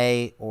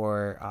doorway,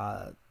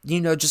 or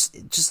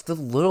just the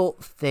little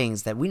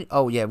things that we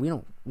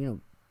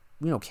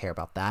don't care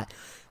about that.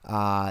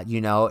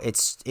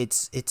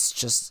 It's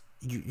just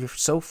you're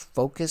so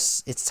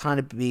focused. It's time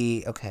to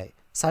be okay.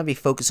 It's time to be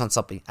focused on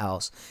something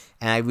else.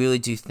 And I really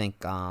do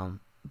think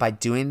by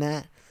doing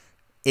that,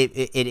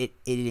 it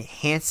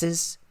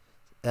enhances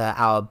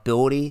our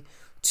ability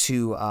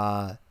to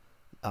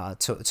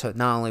not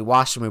only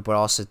watch the movie, but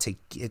also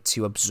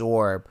to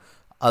absorb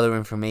other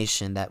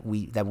information that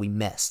we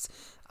missed.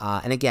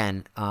 And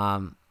again,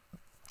 I'm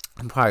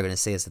probably going to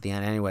say this at the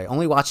end anyway.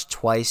 Only watch it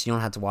twice. You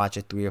don't have to watch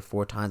it 3 or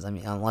 4 times. I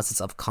mean, unless it's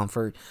of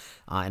comfort.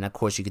 And of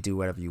course, you could do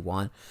whatever you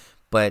want.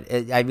 But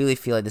I really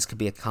feel like this could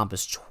be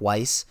accomplished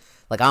twice.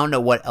 Like, I don't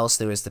know what else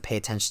there is to pay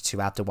attention to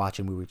after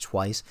watching a movie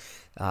twice.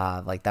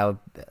 Like, that would,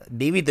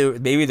 maybe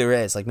there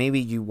is. Like, maybe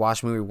you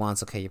watch a movie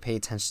once. Okay, you pay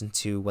attention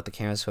to what the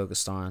camera's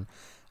focused on.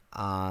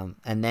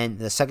 And then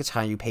the second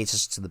time you pay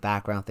attention to the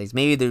background things.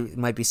 Maybe there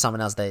might be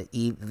something else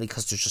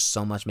because there's just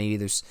so much. Maybe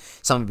there's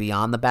something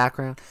beyond the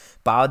background.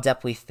 But I'll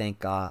definitely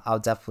think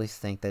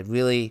that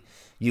really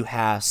you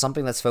have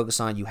something that's focused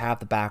on. You have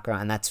the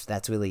background, and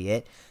that's really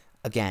it.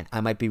 Again,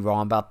 I might be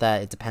wrong about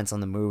that. It depends on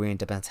the movie, and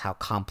depends how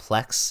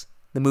complex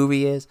the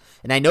movie is.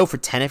 And I know for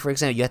Tenet, for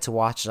example, you have to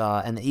watch,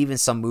 and even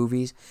some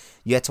movies,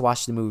 you have to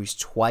watch the movies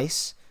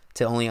twice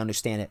to only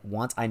understand it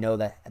once. I know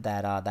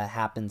that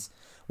happens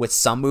with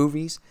some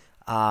movies,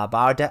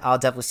 but I'll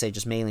definitely say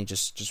mainly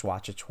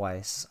watch it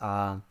twice.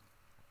 So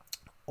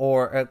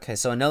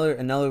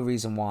another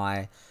reason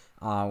why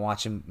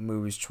watching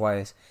movies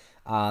twice,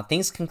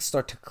 things can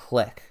start to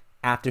click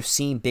after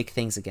seeing big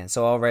things again.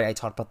 So already I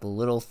talked about the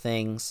little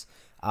things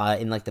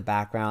in like the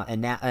background, and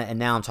now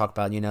I'm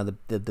talking about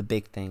the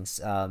big things,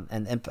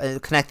 and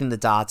connecting the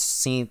dots,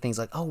 seeing things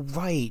like, oh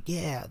right,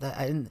 yeah,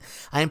 I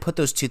didn't put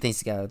those two things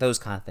together, those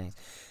kind of things.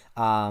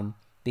 Let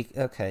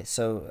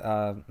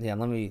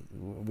me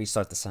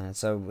restart the sentence.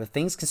 So if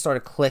things can start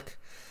to click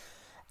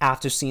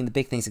after seeing the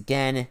big things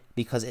again,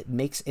 because it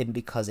makes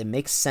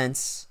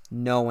sense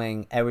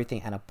knowing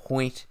everything at a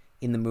point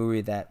in the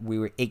movie that we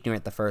were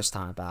ignorant the first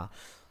time about.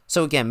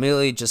 So again,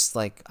 merely just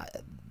like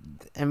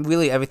and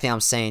really everything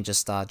I'm saying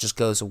just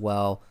goes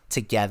well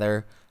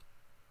together.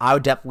 I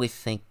would definitely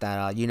think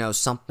that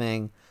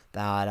something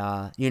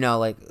that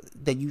like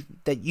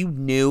that you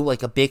knew,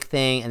 like a big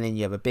thing, and then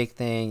you have a big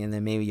thing, and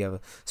then maybe you have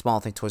a small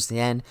thing towards the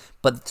end,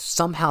 but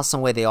somehow,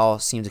 some way, they all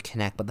seem to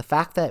connect. But the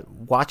fact that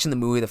watching the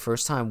movie the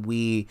first time,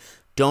 we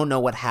don't know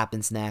what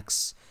happens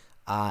next,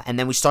 and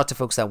then we start to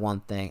focus on one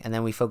thing, and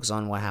then we focus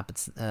on what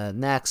happens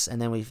next,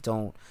 and then we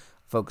don't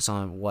focus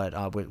on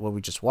what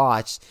we just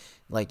watched.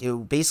 Like,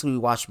 basically we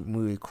watch the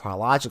movie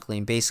chronologically,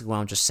 and basically what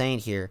I'm just saying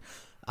here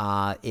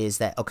is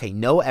that, okay,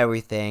 know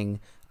everything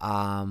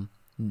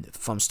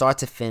from start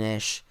to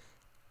finish,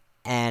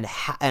 and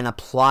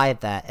apply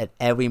that at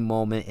every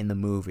moment in the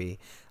movie.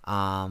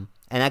 And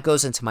that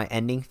goes into my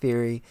ending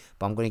theory,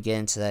 but I'm going to get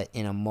into that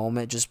in a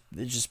moment.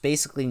 Just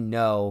basically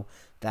know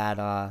that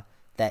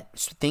that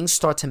things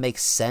start to make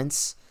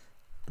sense.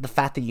 The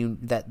fact that you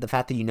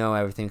know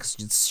everything because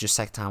it's your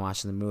second time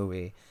watching the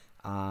movie,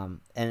 and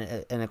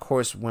of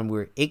course, when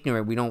we're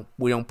ignorant,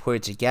 we don't put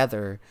it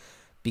together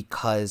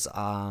because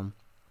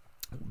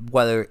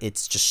whether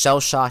it's just shell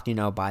shocked,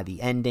 by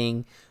the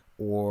ending,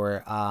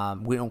 or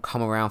we don't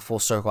come around full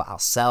circle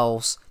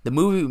ourselves. The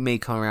movie may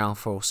come around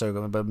full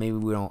circle, but maybe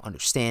we don't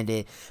understand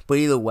it. But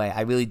either way,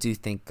 I really do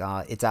think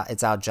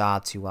it's our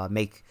job to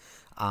make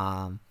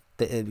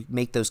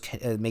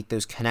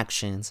those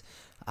connections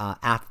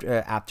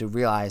after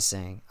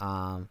realizing.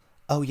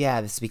 Oh yeah,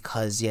 this is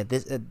because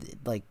this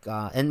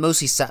and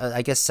mostly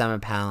I guess 7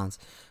 Pounds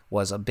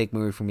was a big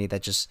movie for me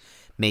that just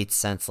made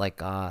sense.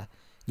 Like I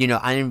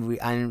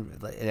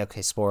didn't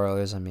okay,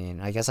 spoilers. I mean,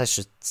 I guess I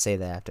should say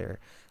that after,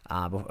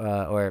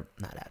 or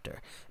not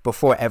after,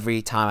 before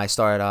every time I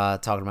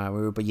started talking about a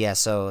movie. But yeah,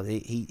 so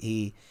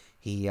he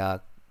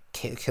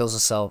kills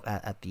himself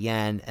at the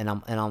end, and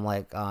I'm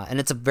like, and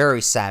it's a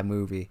very sad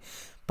movie.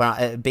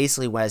 But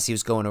basically, as he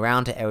was going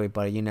around to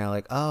everybody,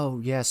 like, oh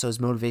yeah, so his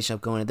motivation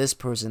of going to this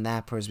person,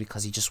 that person,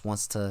 because he just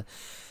wants to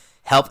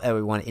help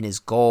everyone in his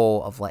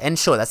goal of, like, and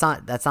sure, that's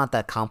not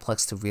that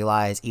complex to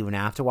realize even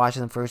after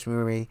watching the first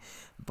movie,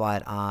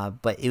 but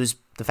it was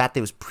the fact that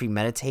it was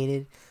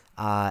premeditated,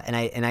 and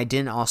I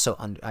didn't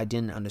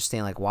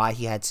understand, like, why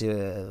he had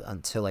to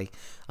until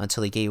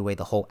he gave away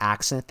the whole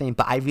accent thing,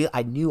 but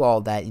I knew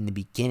all that in the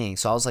beginning,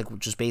 so I was like,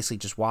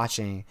 just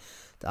watching.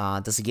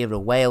 Does it give it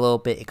away a little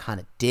bit? It kind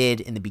of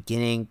did in the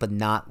beginning, but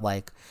not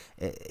like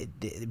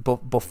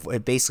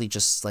it basically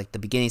just like the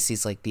beginning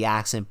sees like the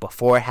accent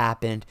before it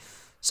happened.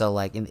 So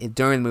like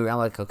during the movie, I'm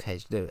like, okay,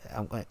 dude,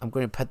 I'm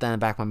going to put that in the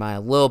back of my mind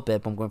a little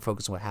bit, but I'm going to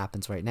focus on what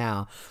happens right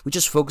now. We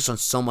just focus on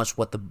so much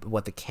what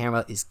the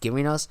camera is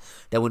giving us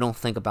that we don't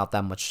think about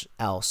that much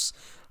else.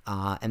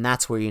 And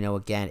that's where,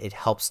 again, it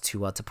helps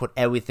to put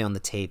everything on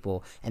the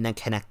table and then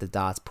connect the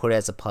dots, put it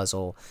as a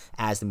puzzle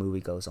as the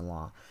movie goes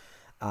along.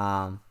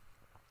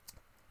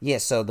 Yeah,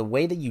 so the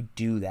way that you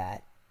do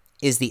that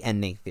is the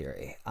ending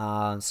theory.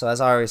 So as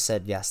I already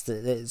said, yes,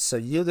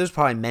 there's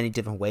probably many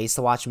different ways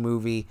to watch a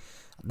movie.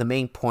 The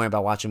main point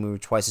about watching a movie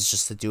twice is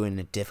just to do it in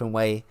a different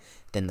way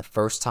than the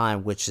first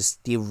time, which is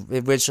the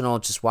original.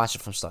 Just watch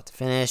it from start to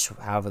finish,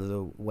 however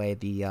the way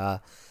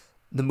the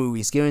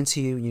movie is given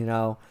to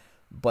you,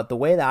 But the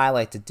way that I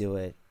like to do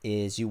it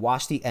is you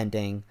watch the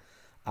ending,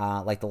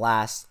 like the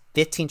last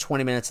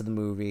 15-20 minutes of the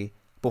movie,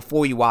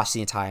 before you watch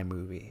the entire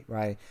movie,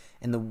 right?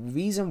 And the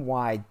reason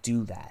why I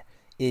do that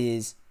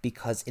is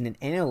because in an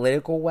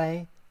analytical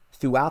way,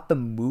 throughout the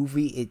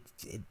movie,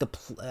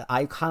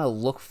 I kind of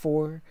look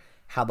for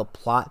how the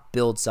plot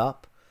builds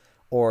up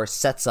or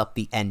sets up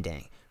the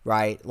ending,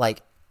 right?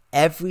 Like,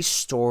 every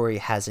story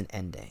has an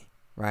ending,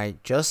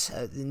 right? Just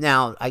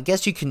now, I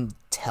guess you can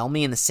tell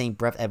me in the same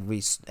breath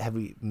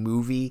every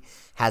movie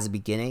has a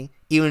beginning,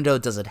 even though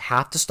it doesn't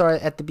have to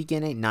start at the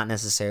beginning. Not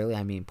necessarily.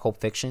 I mean,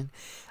 Pulp Fiction.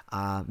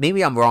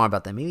 Maybe I'm wrong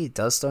about that. Maybe it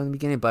does start in the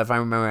beginning, but if I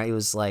remember, it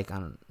was like, I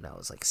don't know,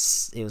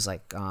 it was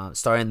like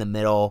starting in the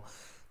middle,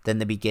 then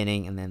the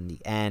beginning, and then the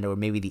end, or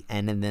maybe the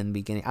end and then the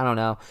beginning. I don't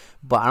know,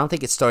 but I don't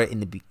think it started in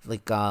the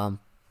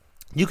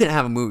you can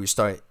have a movie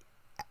start.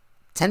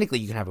 Technically,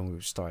 you can have a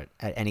movie start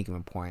at any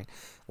given point.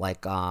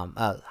 Like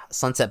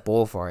Sunset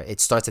Boulevard, it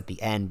starts at the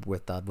end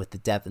with the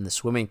depth in the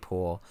swimming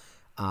pool.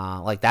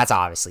 Like, that's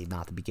obviously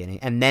not the beginning,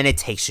 and then it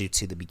takes you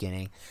to the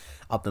beginning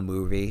of the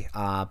movie.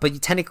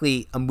 But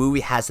technically, a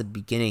movie has a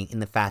beginning in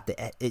the fact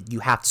that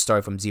you have to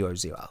start from 0 to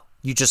 0.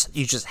 You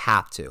just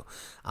have to.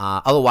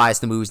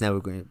 Otherwise, the movie's never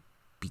going to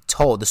be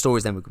told. The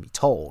story's never going to be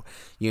told.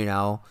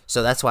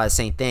 So that's why the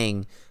same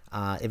thing.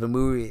 If a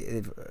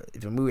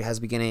movie has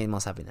a beginning, it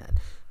must have an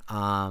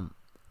end.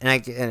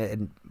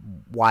 And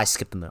why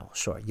skip the middle?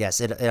 Sure, yes,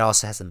 it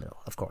also has a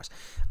middle, of course.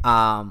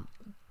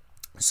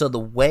 So the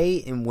way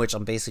in which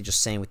I'm basically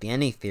just saying with the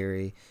ending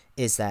theory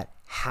is that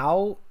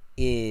how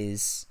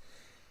is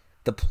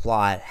the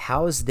plot,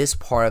 how is this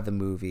part of the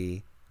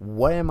movie,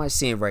 what am I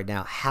seeing right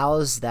now, how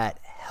does that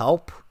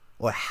help,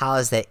 or how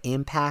does that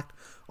impact,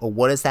 or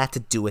what does that to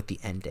do with the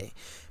ending?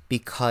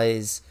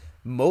 Because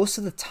most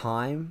of the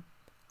time,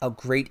 a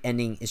great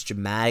ending is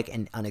dramatic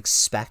and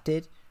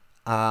unexpected,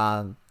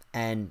 or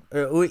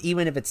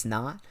even if it's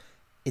not,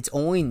 it's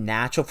only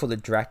natural for the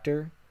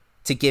director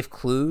to give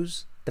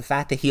clues. The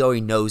fact that he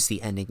already knows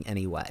the ending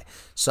anyway.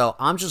 So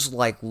I'm just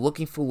like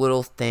looking for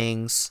little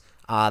things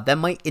that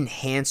might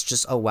enhance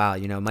just, oh wow,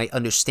 might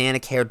understand a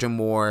character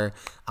more.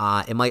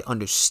 It might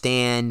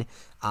understand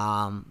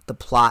the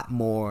plot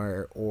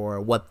more, or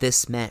what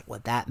this meant,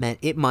 what that meant.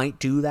 It might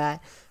do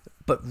that,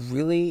 but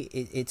really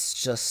it's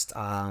just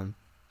a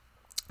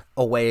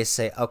way to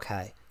say,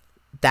 okay,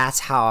 that's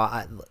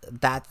how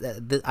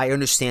I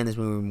understand this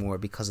movie more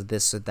because of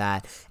this or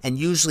that. And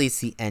usually it's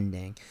the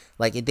ending.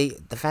 Like the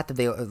fact that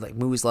they like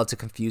movies love to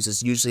confuse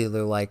us. Usually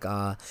they're like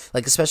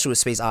especially with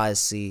Space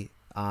Odyssey,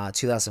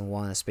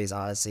 2001: A Space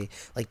Odyssey,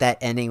 like that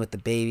ending with the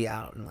baby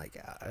out in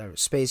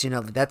space.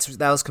 That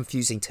was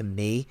confusing to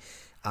me.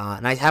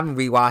 And I haven't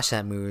rewatched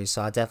that movie,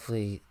 so I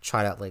definitely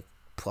try to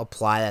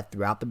apply that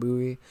throughout the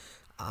movie.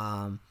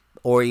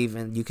 Or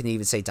even, you can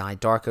even say Donnie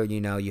Darko,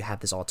 you have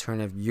this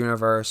alternative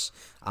universe,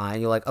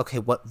 and you're like, okay,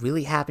 what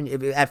really happened?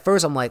 At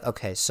first, I'm like,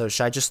 okay, so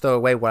should I just throw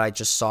away what I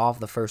just saw for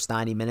the first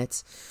 90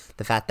 minutes?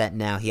 The fact that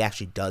now he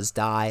actually does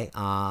die.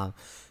 The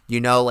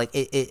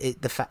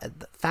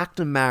fact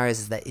of the matter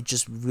is that it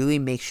just really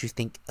makes you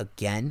think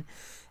again.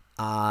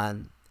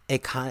 And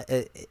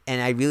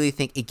I really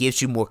think it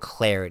gives you more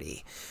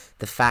clarity.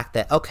 The fact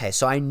that, okay,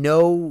 so I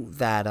know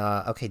that,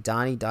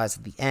 Donnie dies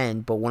at the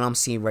end, but what I'm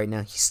seeing right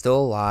now, he's still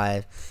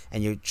alive,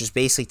 and you're just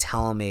basically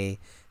telling me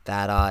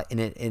that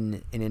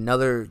in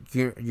another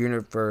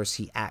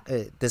universe,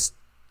 this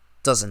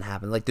doesn't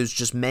happen. Like,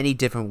 there's many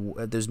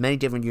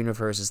different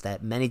universes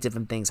that many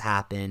different things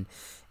happen,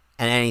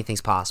 and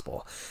anything's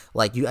possible.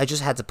 Like, I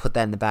just had to put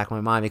that in the back of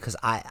my mind because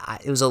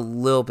it was a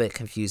little bit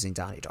confusing,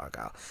 Donnie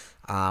Darko,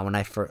 when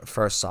I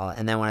first saw it,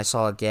 and then when I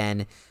saw it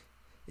again,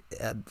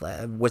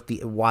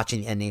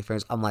 watching the ending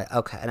first, I'm like,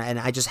 okay, and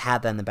I just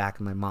had that in the back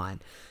of my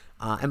mind,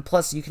 and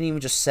plus you can even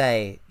just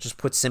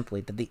put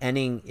simply that the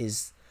ending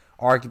is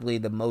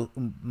arguably the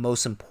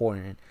most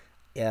important.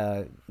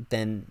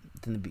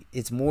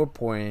 It's more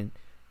important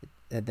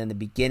than the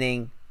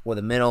beginning or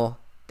the middle.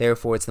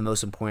 Therefore, it's the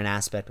most important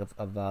aspect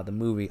of the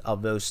movie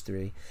of those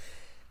three.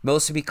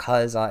 Mostly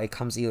because it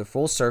comes either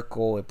full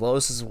circle, it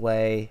blows us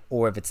away,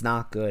 or if it's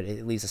not good,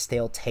 it leaves a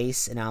stale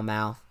taste in our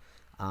mouth.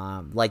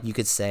 Like you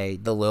could say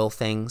The Little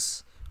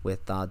Things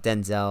with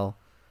Denzel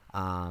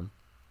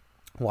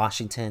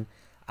Washington,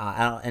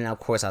 and of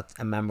course a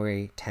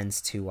memory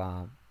tends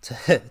to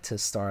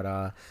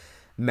start.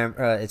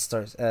 It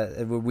starts.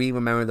 We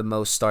remember the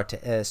most start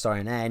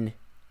and end,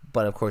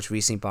 but of course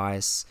recency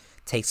bias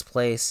takes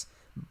place.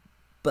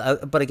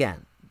 But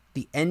again,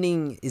 the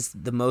ending is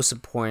the most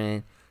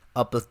important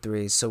of the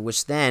three. So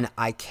which then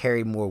I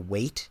carry more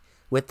weight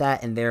with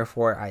that, and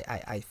therefore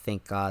I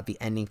think the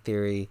ending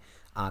theory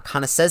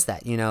kind of says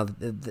that,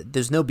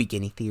 there's no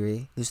beginning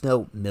theory, there's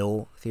no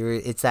middle theory.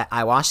 It's that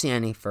I watched the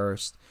ending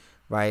first,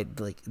 right?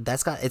 Like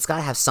it's got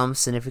to have some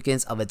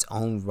significance of its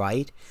own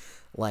right.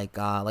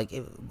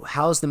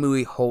 How's the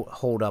movie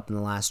hold up in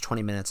the last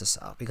 20 minutes or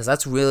so? Because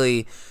that's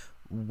really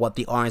what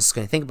the audience is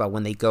going to think about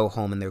when they go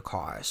home in their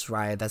cars,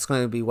 right? That's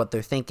going to be what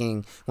they're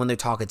thinking when they're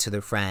talking to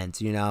their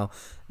friends.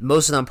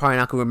 Most of them probably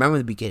not going to remember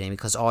the beginning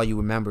because all you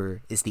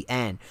remember is the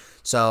end.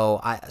 So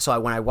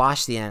when I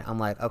watched the end, I'm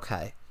like,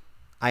 okay,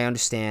 I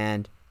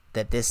understand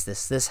that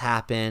this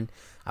happened.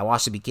 I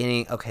watched the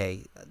beginning.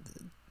 Okay,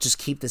 just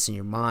keep this in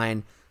your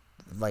mind.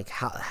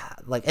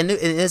 And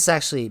this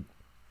actually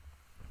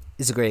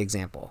is a great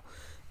example.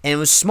 And it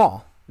was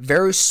small,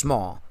 very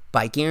small, but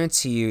I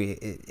guarantee you,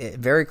 it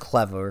very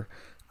clever.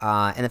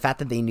 And the fact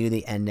that they knew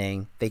the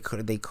ending, they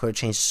could have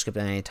changed the script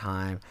at any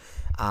time.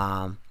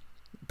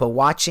 But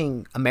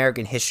watching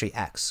American History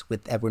X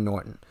with Edward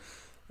Norton,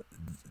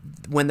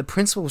 when the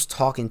principal was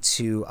talking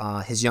to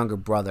his younger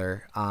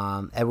brother,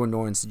 Edward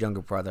Norton's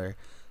younger brother,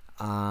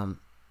 I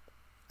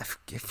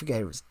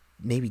forget, it was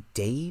maybe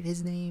Dave,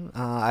 his name.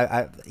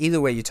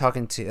 Either way, you're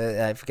talking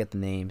to I forget the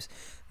names.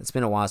 It's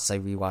been a while since I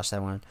rewatched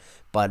that one.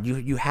 But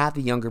you have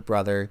the younger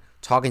brother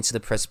talking to the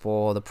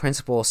principal. The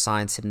principal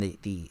assigns him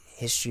the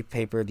history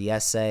paper, the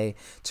essay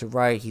to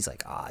write. He's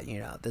like,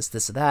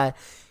 this or that.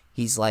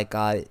 He's like,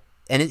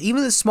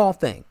 even the small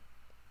thing,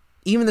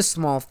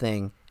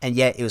 and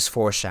yet it was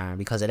foreshadowing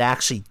because it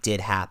actually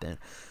did happen.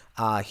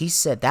 He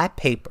said that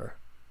paper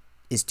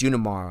is due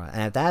tomorrow,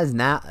 and if that is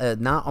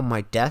not on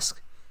my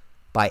desk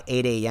by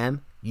 8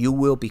 a.m., you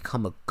will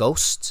become a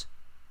ghost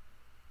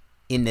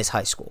in this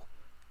high school.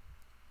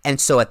 And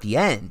so at the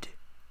end,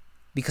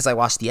 because I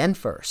watched the end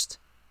first,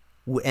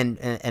 and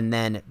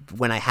then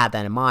when I had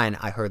that in mind,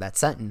 I heard that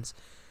sentence.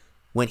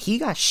 When he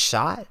got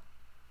shot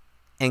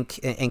and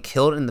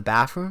killed in the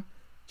bathroom,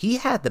 he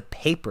had the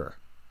paper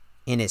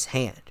in his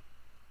hand,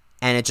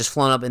 and it just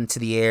flown up into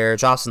the air,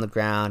 drops on the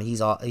ground. He's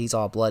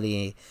all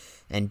bloody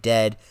and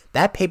dead.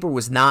 That paper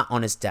was not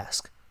on his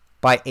desk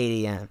by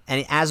 8 a.m.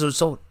 And as a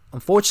result,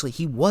 unfortunately,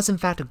 he was in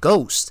fact a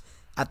ghost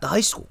at the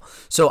high school.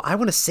 So I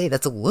want to say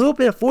that's a little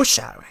bit of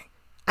foreshadowing.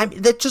 I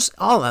mean,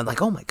 I'm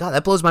like, oh my God,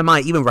 that blows my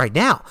mind even right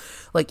now.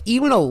 Like,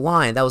 even a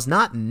line that was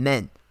not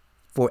meant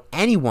for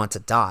anyone to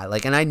die.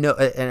 Like, and I know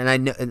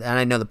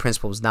the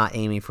principal was not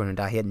aiming for him to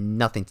die. He had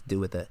nothing to do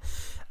with it.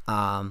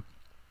 And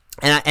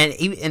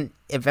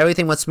if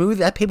everything went smooth,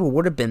 that paper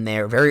would have been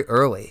there very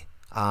early.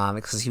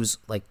 Because he was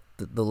like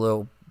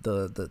the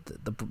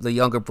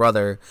younger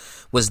brother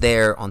was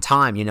there on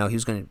time. He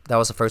was that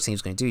was the first thing he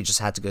was gonna do. He just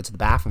had to go to the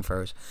bathroom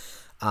first.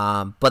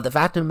 But the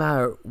fact of the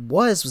matter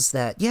was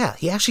that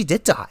he actually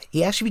did die.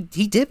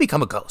 He did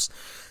become a ghost.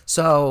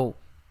 So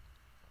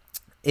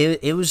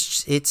it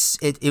was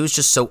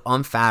just so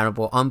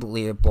unfathomable,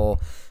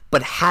 unbelievable.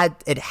 But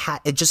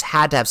it just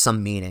had to have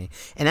some meaning,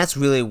 and that's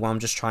really what I'm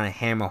just trying to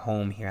hammer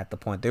home here at the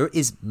point. There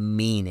is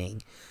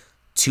meaning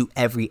to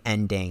every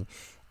ending,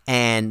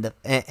 and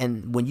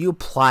when you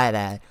apply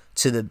that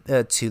to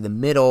the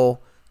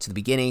middle, to the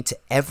beginning, to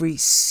every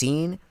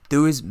scene,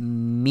 there is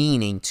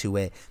meaning to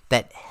it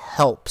that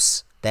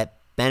helps, that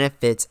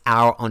benefits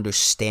our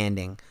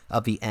understanding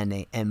of the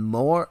ending, and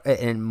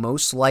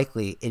most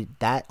likely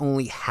that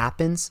only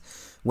happens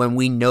when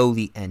we know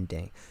the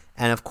ending.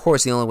 And of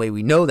course, the only way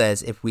we know that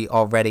is if we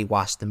already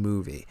watched the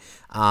movie.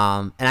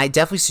 And I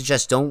definitely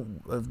suggest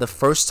the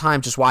first time,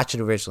 just watch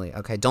it originally.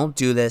 Okay, don't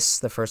do this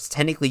the first.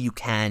 Technically, you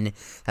can.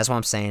 That's why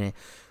I'm saying it.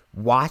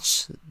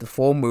 Watch the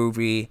full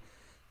movie.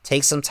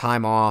 Take some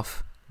time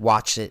off.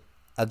 Watch it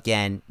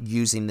again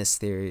using this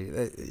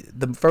theory.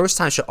 The first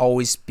time should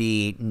always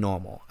be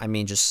normal. I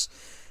mean, just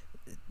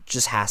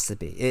has to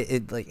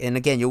be. And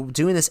again, you're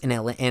doing this in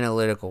an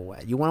analytical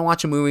way. You want to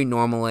watch a movie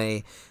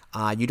normally.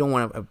 You don't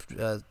want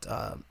to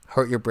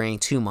hurt your brain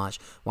too much.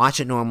 Watch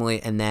it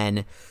normally, and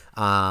then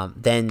go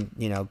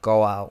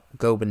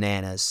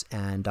bananas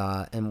and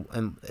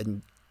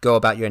go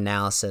about your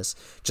analysis.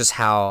 Just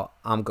how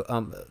about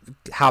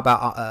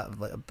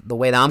the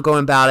way that I'm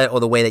going about it, or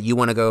the way that you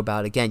want to go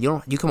about it. Again,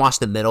 you can watch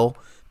the middle,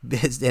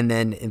 and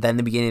then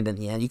the beginning, then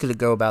the end. You could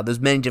go about.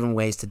 There's many different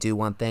ways to do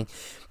one thing,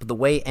 but the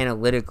way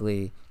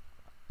analytically,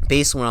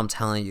 based on what I'm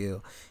telling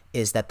you,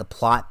 is that the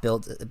plot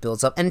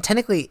builds up, and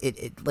technically,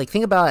 it like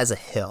think about it as a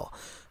hill.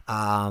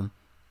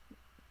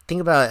 Think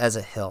about it as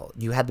a hill.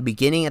 You have the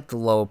beginning at the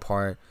lower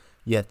part,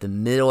 you have the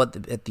middle at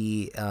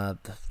the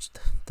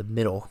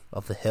middle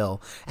of the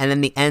hill, and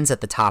then the ends at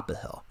the top of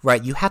the hill.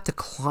 Right? You have to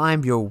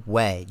climb your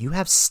way. You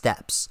have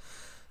steps,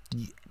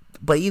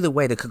 but either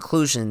way, the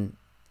conclusion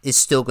is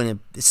still gonna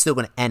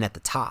end at the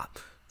top.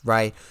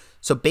 Right?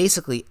 So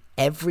basically,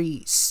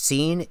 every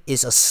scene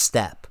is a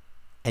step.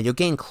 And you're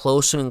getting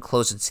closer and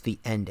closer to the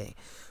ending,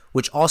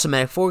 which also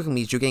metaphorically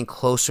means you're getting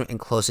closer and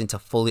closer to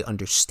fully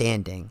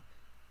understanding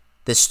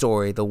this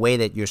story the way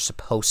that you're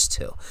supposed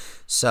to.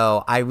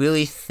 So I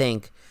really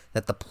think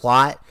that the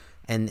plot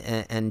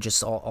and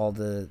just all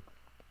the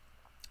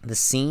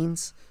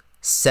scenes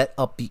set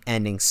up the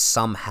ending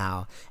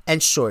somehow.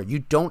 And sure, you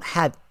don't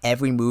have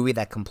every movie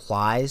that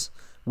complies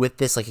with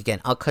this. Like, again,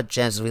 Uncut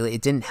Gems, really,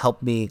 it didn't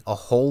help me a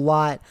whole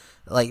lot.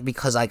 Like,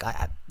 because it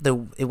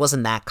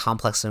wasn't that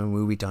complex of a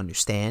movie to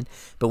understand.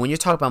 But when you're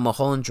talking about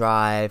Mulholland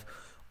Drive,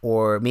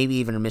 or maybe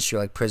even a mystery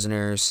like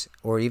Prisoners,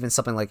 or even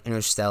something like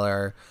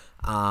Interstellar,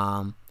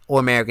 or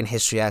American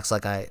History X,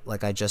 like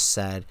I just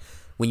said,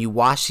 when you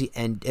watch the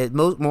end,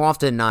 more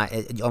often than not,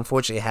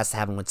 unfortunately, it has to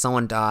happen when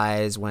someone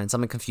dies, when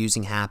something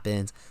confusing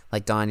happens,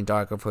 like Donnie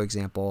Darko, for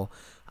example,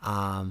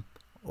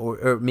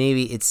 or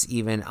maybe it's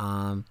even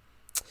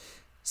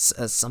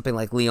something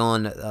like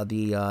Leon,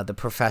 the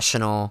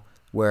Professional.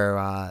 Where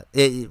I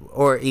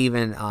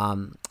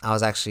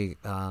was actually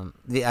I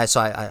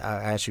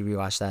actually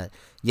rewatched that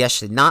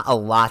yesterday. Not a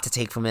lot to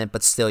take from it,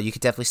 but still, you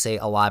could definitely say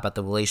a lot about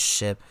the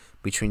relationship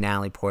between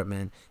Natalie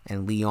Portman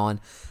and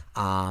Leon,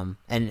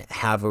 and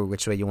however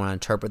which way you want to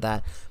interpret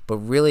that. But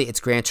really, it's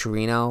Gran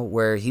Torino,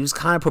 where he was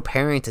kind of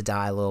preparing to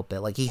die a little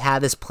bit. Like, he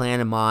had this plan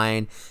in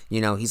mind.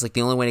 He's like,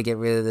 the only way to get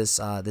rid of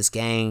this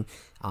gang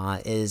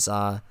is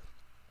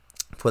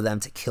for them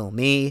to kill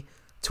me.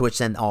 To which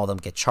then all of them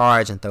get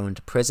charged and thrown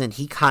into prison.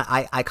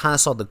 I kind of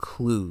saw the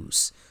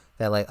clues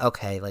that, like,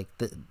 okay, like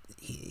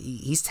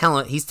he's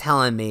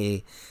telling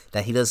me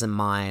that he doesn't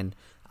mind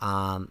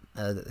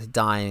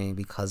dying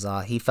because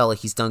he felt like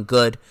he's done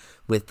good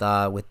with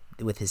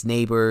his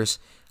neighbors.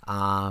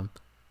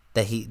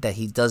 That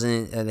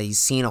he's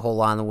seen a whole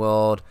lot in the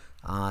world.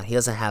 He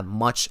doesn't have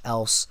much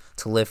else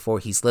to live for.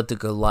 He's lived a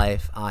good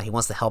life. He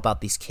wants to help out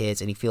these kids,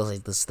 and he feels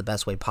like this is the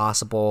best way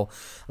possible.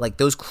 Like,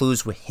 those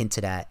clues were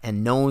hinted at,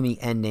 and knowing the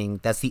ending,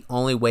 that's the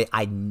only way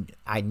I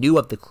knew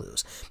of the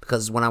clues.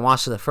 Because when I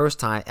watched it the first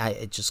time,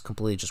 it just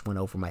completely just went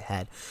over my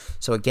head.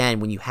 So again,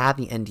 when you have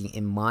the ending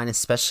in mind,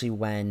 especially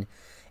when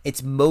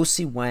it's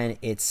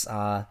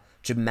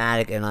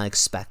dramatic and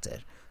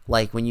unexpected,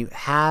 like when you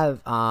have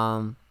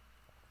a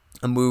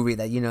movie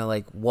that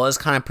like was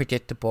kind of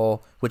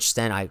predictable, which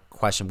then I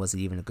question, was it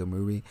even a good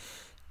movie?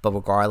 But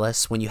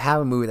regardless, when you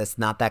have a movie that's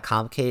not that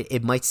complicated,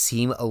 it might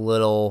seem a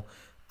little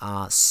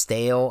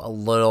stale, a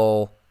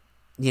little,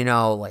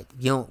 like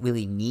you don't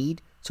really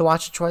need to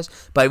watch it twice.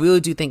 But I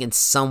really do think in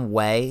some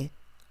way,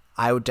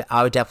 I would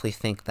definitely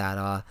think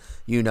that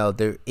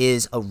there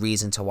is a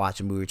reason to watch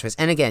a movie twice.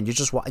 And again,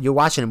 you're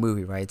watching a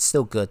movie, right? It's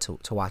still good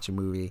to watch a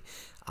movie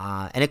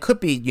And it could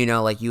be,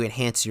 like you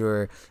enhance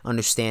your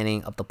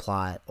understanding of the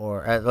plot,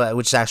 or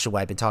which is actually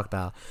what I've been talking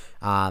about.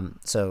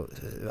 So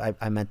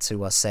I meant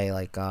to say,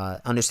 like,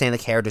 understand the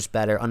characters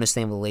better,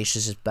 understand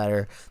relationships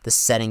better, the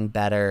setting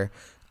better,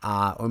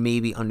 or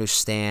maybe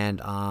understand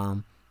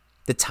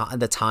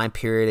the time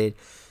period.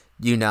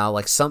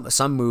 Like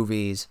some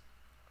movies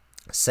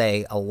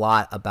say a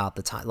lot about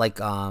the time, like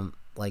Doctor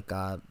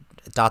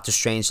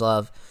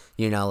Strangelove.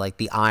 Like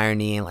the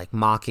irony and like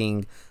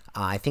mocking.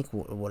 I think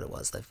what it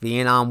was, the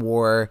Vietnam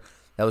War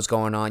that was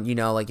going on.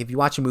 Like if you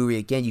watch a movie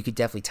again, you could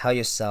definitely tell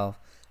yourself,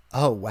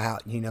 oh wow,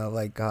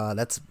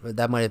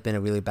 that might have been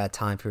a really bad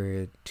time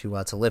period to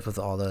live with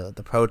all the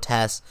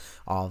protests,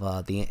 all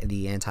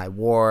the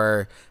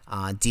anti-war,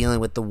 dealing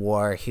with the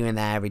war, hearing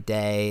that every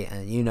day,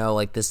 and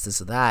like this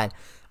or that.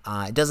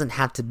 It doesn't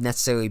have to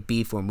necessarily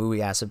be for a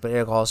movie aspect, but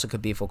it also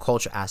could be for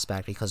culture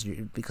aspect, because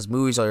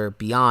movies are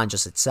beyond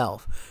just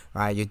itself,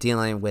 right? You're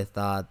dealing with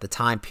the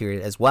time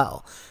period as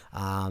well,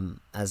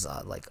 as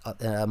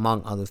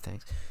among other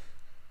things.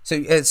 So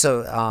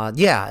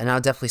yeah, and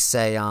I'll definitely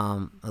say,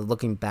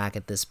 looking back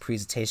at this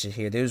presentation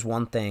here, there's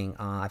one thing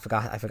I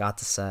forgot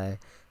to say,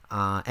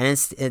 and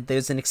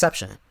there's an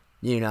exception,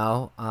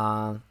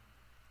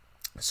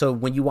 so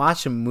when you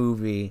watch a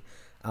movie,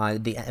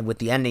 with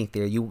the ending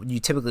theory, you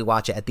typically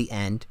watch it at the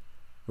end,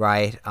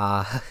 right?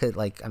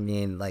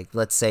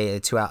 Let's say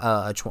an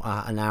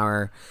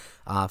hour,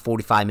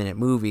 45-minute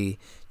movie,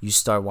 you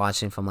start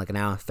watching from like an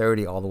hour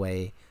 30 all the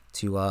way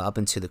to up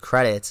into the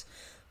credits.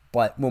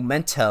 But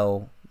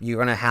Memento, you're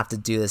gonna have to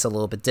do this a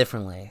little bit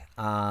differently.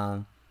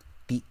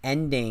 The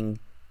ending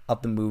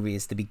of the movie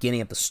is the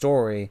beginning of the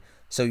story,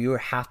 so you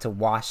have to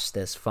watch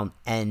this from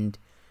end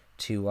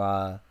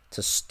to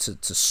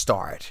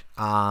start.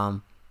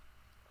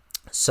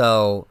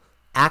 So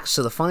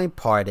actually, the funny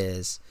part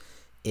is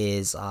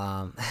it's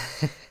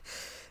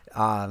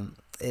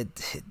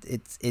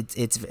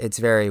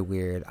very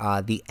weird.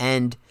 The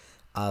end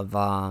of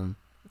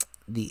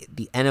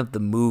the end of the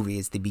movie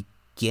is the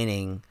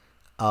beginning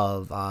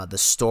of the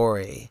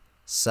story.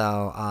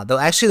 So so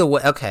I actually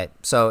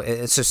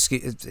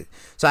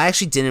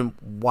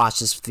didn't watch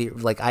this.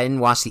 I didn't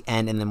watch the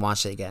end and then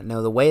watch it again.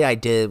 No, the way I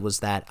did was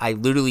that I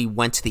literally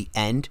went to the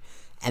end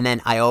and then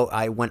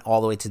I went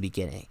all the way to the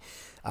beginning.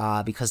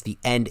 Because the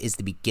end is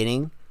the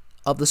beginning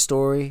of the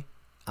story,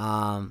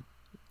 and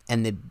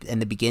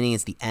the beginning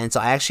is the end.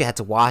 So I actually had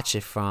to watch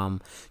it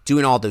from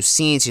doing all those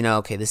scenes.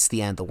 Okay, this is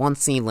the end of the one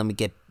scene. Let me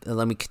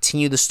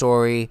continue the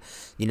story.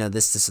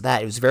 This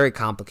that. It was very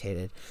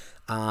complicated.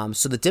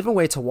 So the different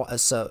way to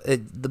watch.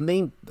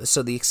 The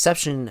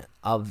exception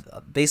of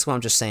basically what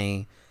I'm just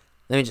saying.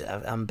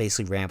 I'm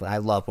basically rambling. I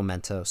love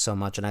Memento so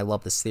much, and I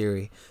love this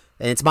theory.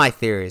 And it's my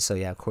theory, so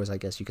yeah, of course, I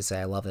guess you could say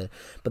I love it.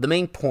 But the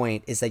main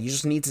point is that you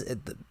just need to.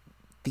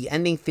 The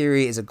ending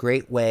theory is a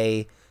great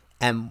way,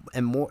 and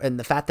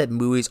the fact that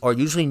movies are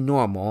usually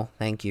normal.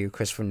 Thank you,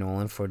 Christopher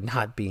Nolan, for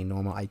not being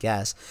normal, I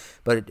guess.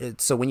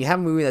 But so when you have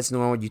a movie that's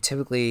normal, you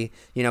typically,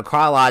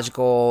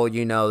 chronological.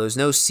 There's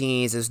no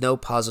scenes, there's no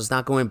puzzles,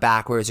 not going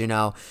backwards.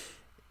 You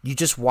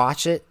just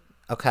watch it.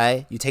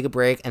 Okay, you take a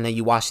break, and then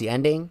you watch the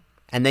ending,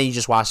 and then you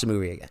just watch the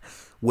movie again.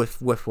 With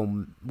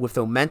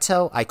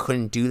Memento, I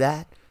couldn't do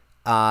that.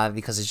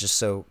 Because it's just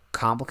so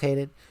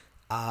complicated.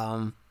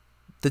 The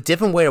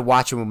different way to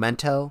watch a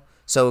Memento.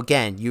 So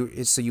again, you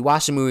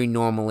watch the movie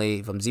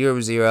normally from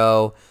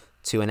 0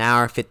 to an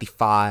hour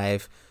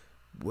 55.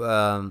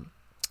 The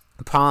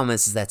problem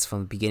is that's from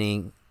the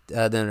beginning.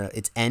 No,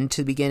 it's end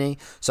to the beginning.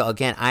 So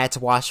again, I had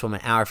to watch from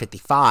an hour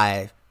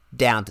 55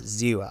 down to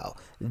 0.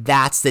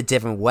 That's the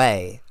different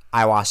way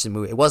I watched the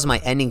movie. It wasn't my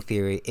ending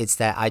theory. It's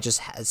that I just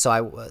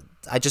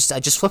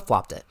flip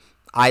flopped it.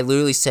 I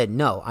literally said,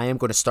 no, I am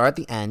going to start at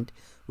the end,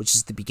 which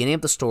is the beginning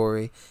of the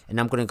story, and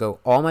I'm going to go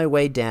all my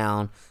way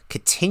down,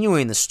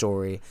 continuing the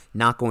story,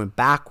 not going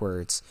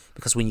backwards,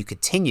 because when you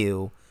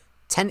continue,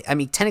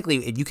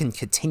 technically you can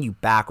continue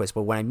backwards,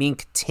 but when I mean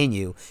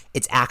continue,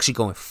 it's actually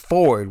going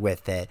forward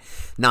with it,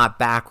 not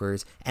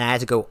backwards, and I had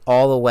to go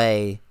all the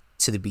way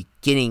to the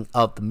beginning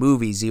of the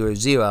movie,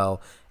 0,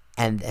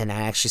 and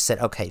I actually said,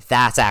 okay,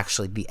 that's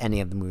actually the ending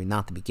of the movie,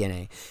 not the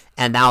beginning.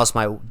 And that was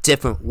my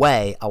different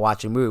way of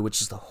watching a movie, which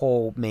is the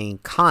whole main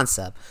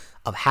concept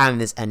of having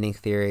this ending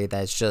theory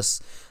that's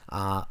just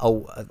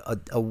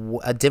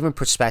a different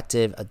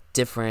perspective, a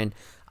different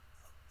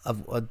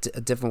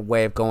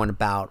way of going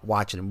about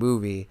watching a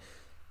movie.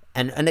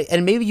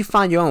 And maybe you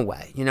find your own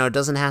way. It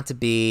doesn't have to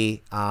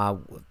be...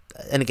 and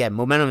again,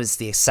 momentum is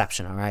the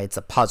exception, all right? It's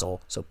a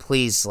puzzle. So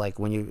please,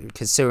 when you're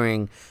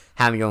considering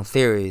having your own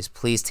theories,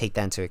 please take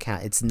that into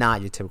account. It's not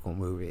your typical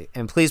movie.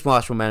 And please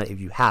watch Memento if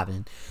you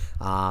haven't.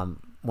 One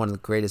of the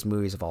greatest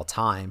movies of all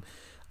time.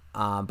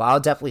 But I'll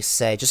definitely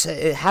say, just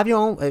have your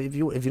own. If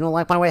you don't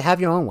like my way,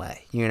 have your own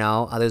way.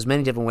 There's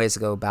many different ways to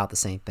go about the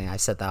same thing. I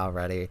said that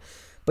already.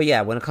 But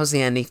yeah, when it comes to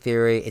the ending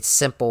theory, it's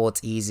simple,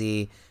 it's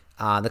easy.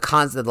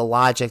 The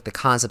logic, the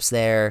concept's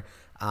there.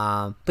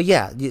 But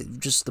yeah,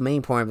 just the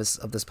main point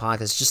of this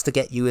podcast is just to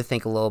get you to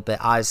think a little bit.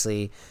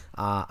 Obviously,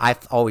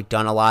 I've already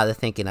done a lot of the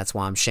thinking. That's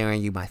why I'm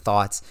sharing you my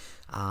thoughts.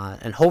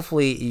 And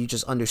hopefully you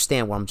just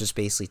understand what I'm just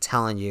basically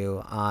telling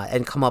you,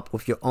 and come up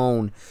with your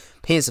own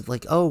opinions of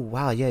like, oh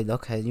wow, yeah,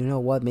 okay, you know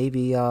what,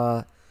 maybe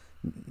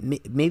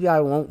maybe I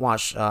won't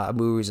watch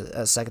movies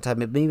a second time.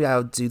 Maybe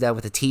I'll do that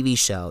with a TV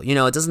show. You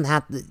know, it doesn't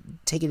have to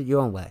take it your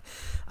own way.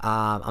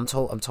 I'm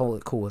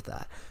totally cool with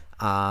that.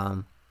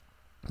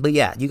 But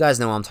yeah, you guys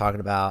know what I'm talking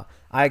about.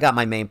 I got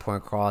my main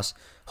point across.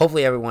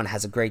 Hopefully everyone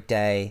has a great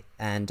day,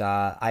 and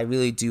I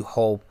really do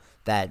hope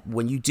that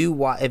when you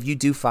do if you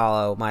do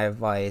follow my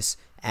advice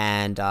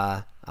and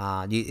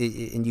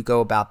you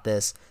go about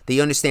this, that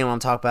you understand what I'm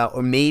talking about.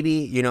 Or maybe,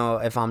 you know,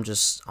 if I'm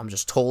just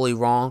totally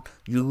wrong,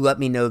 you let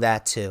me know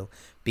that too.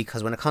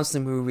 Because when it comes to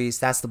movies,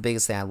 that's the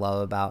biggest thing I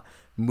love about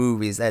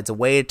movies. That it's a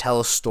way to tell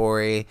a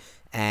story,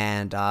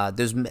 and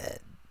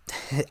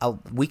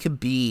we could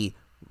be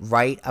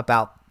right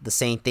about the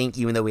same thing,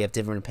 even though we have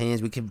different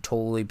opinions. We could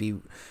totally be,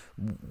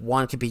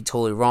 one could be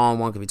totally wrong,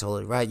 one could be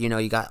totally right. You know,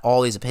 you got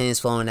all these opinions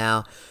flowing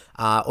out.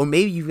 Or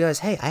maybe you realize,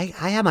 hey,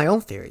 I have my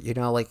own theory. You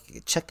know,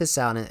 like, check this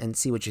out and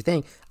see what you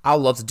think. I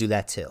would love to do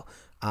that too.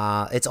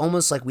 It's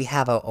almost like we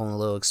have our own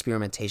little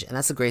experimentation, and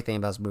that's the great thing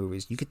about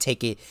movies. You could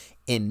take it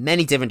in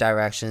many different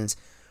directions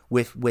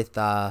with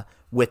the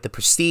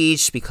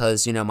Prestige,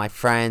 because, you know, my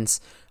friends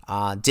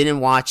didn't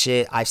watch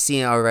it. I've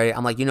seen it already.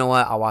 I'm like, you know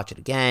what? I'll watch it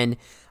again.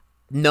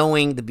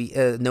 Knowing the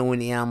end,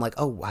 I'm like,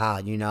 oh wow,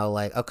 you know,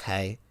 like,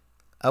 okay.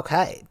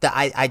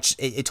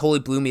 It totally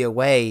blew me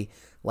away.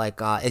 Like,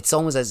 it's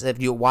almost as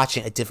if you're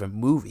watching a different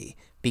movie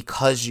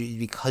because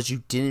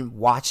you didn't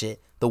watch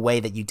it the way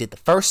that you did the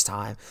first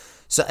time.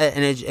 So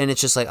and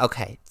it's just like,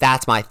 okay,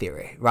 that's my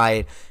theory,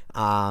 right?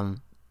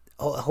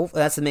 Hopefully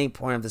that's the main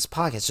point of this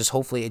podcast. Just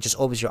hopefully it just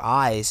opens your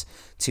eyes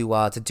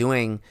to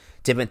doing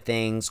different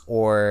things,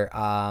 or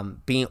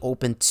being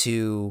open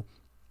to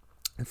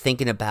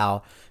thinking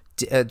about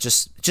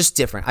just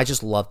different. I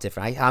just love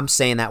different. I'm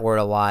saying that word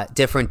a lot.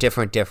 Different,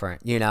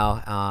 you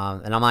know,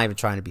 and I'm not even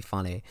trying to be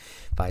funny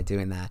by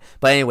doing that.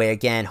 But anyway,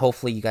 again,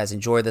 hopefully you guys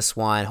enjoy this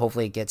one.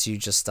 Hopefully it gets you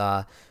just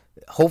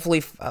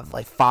hopefully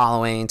like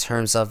following in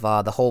terms of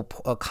the whole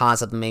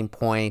concept, the main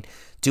point,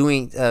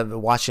 doing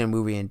watching a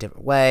movie in a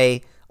different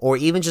way, or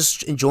even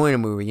just enjoying a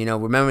movie. You know,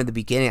 remember in the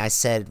beginning I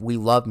said we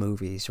love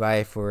movies,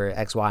 right, for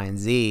X, Y, and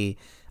Z.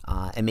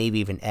 And maybe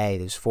even A.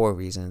 There's 4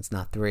 reasons,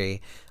 not 3.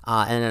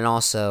 And then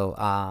also,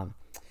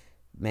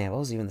 man, what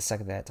was even the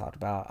second that I talked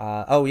about?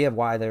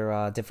 Why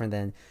they're different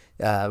than,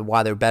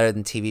 why they're better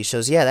than TV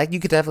shows. Yeah, that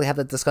you could definitely have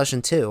that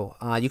discussion too.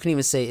 You can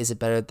even say, is it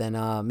better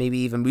than maybe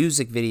even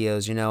music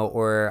videos, you know,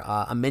 or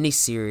a mini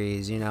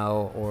series, you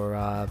know,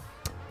 or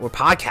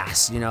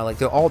podcasts, you know, like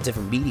they're all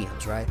different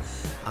mediums, right?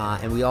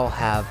 And we all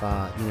have,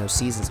 you know,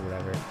 seasons or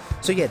whatever.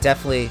 So yeah,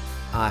 definitely.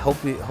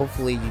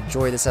 Hopefully you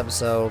enjoy this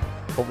episode.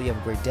 Hopefully you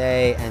have a great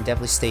day, and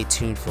definitely stay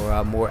tuned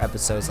for more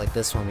episodes like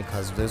this one,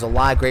 because there's a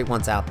lot of great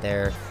ones out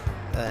there.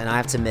 And I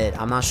have to admit,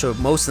 I'm not sure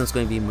most of them's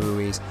going to be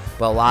movies,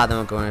 but a lot of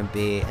them are going to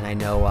be, and I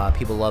know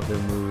people love their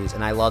movies,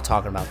 and I love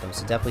talking about them.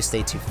 So definitely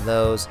stay tuned for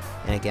those,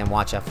 and again,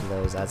 watch out for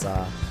those as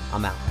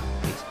I'm out.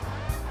 Peace.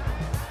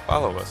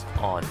 Follow us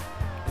on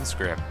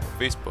Instagram,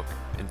 Facebook,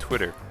 and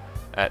Twitter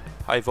at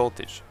High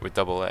Voltage with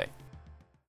AA.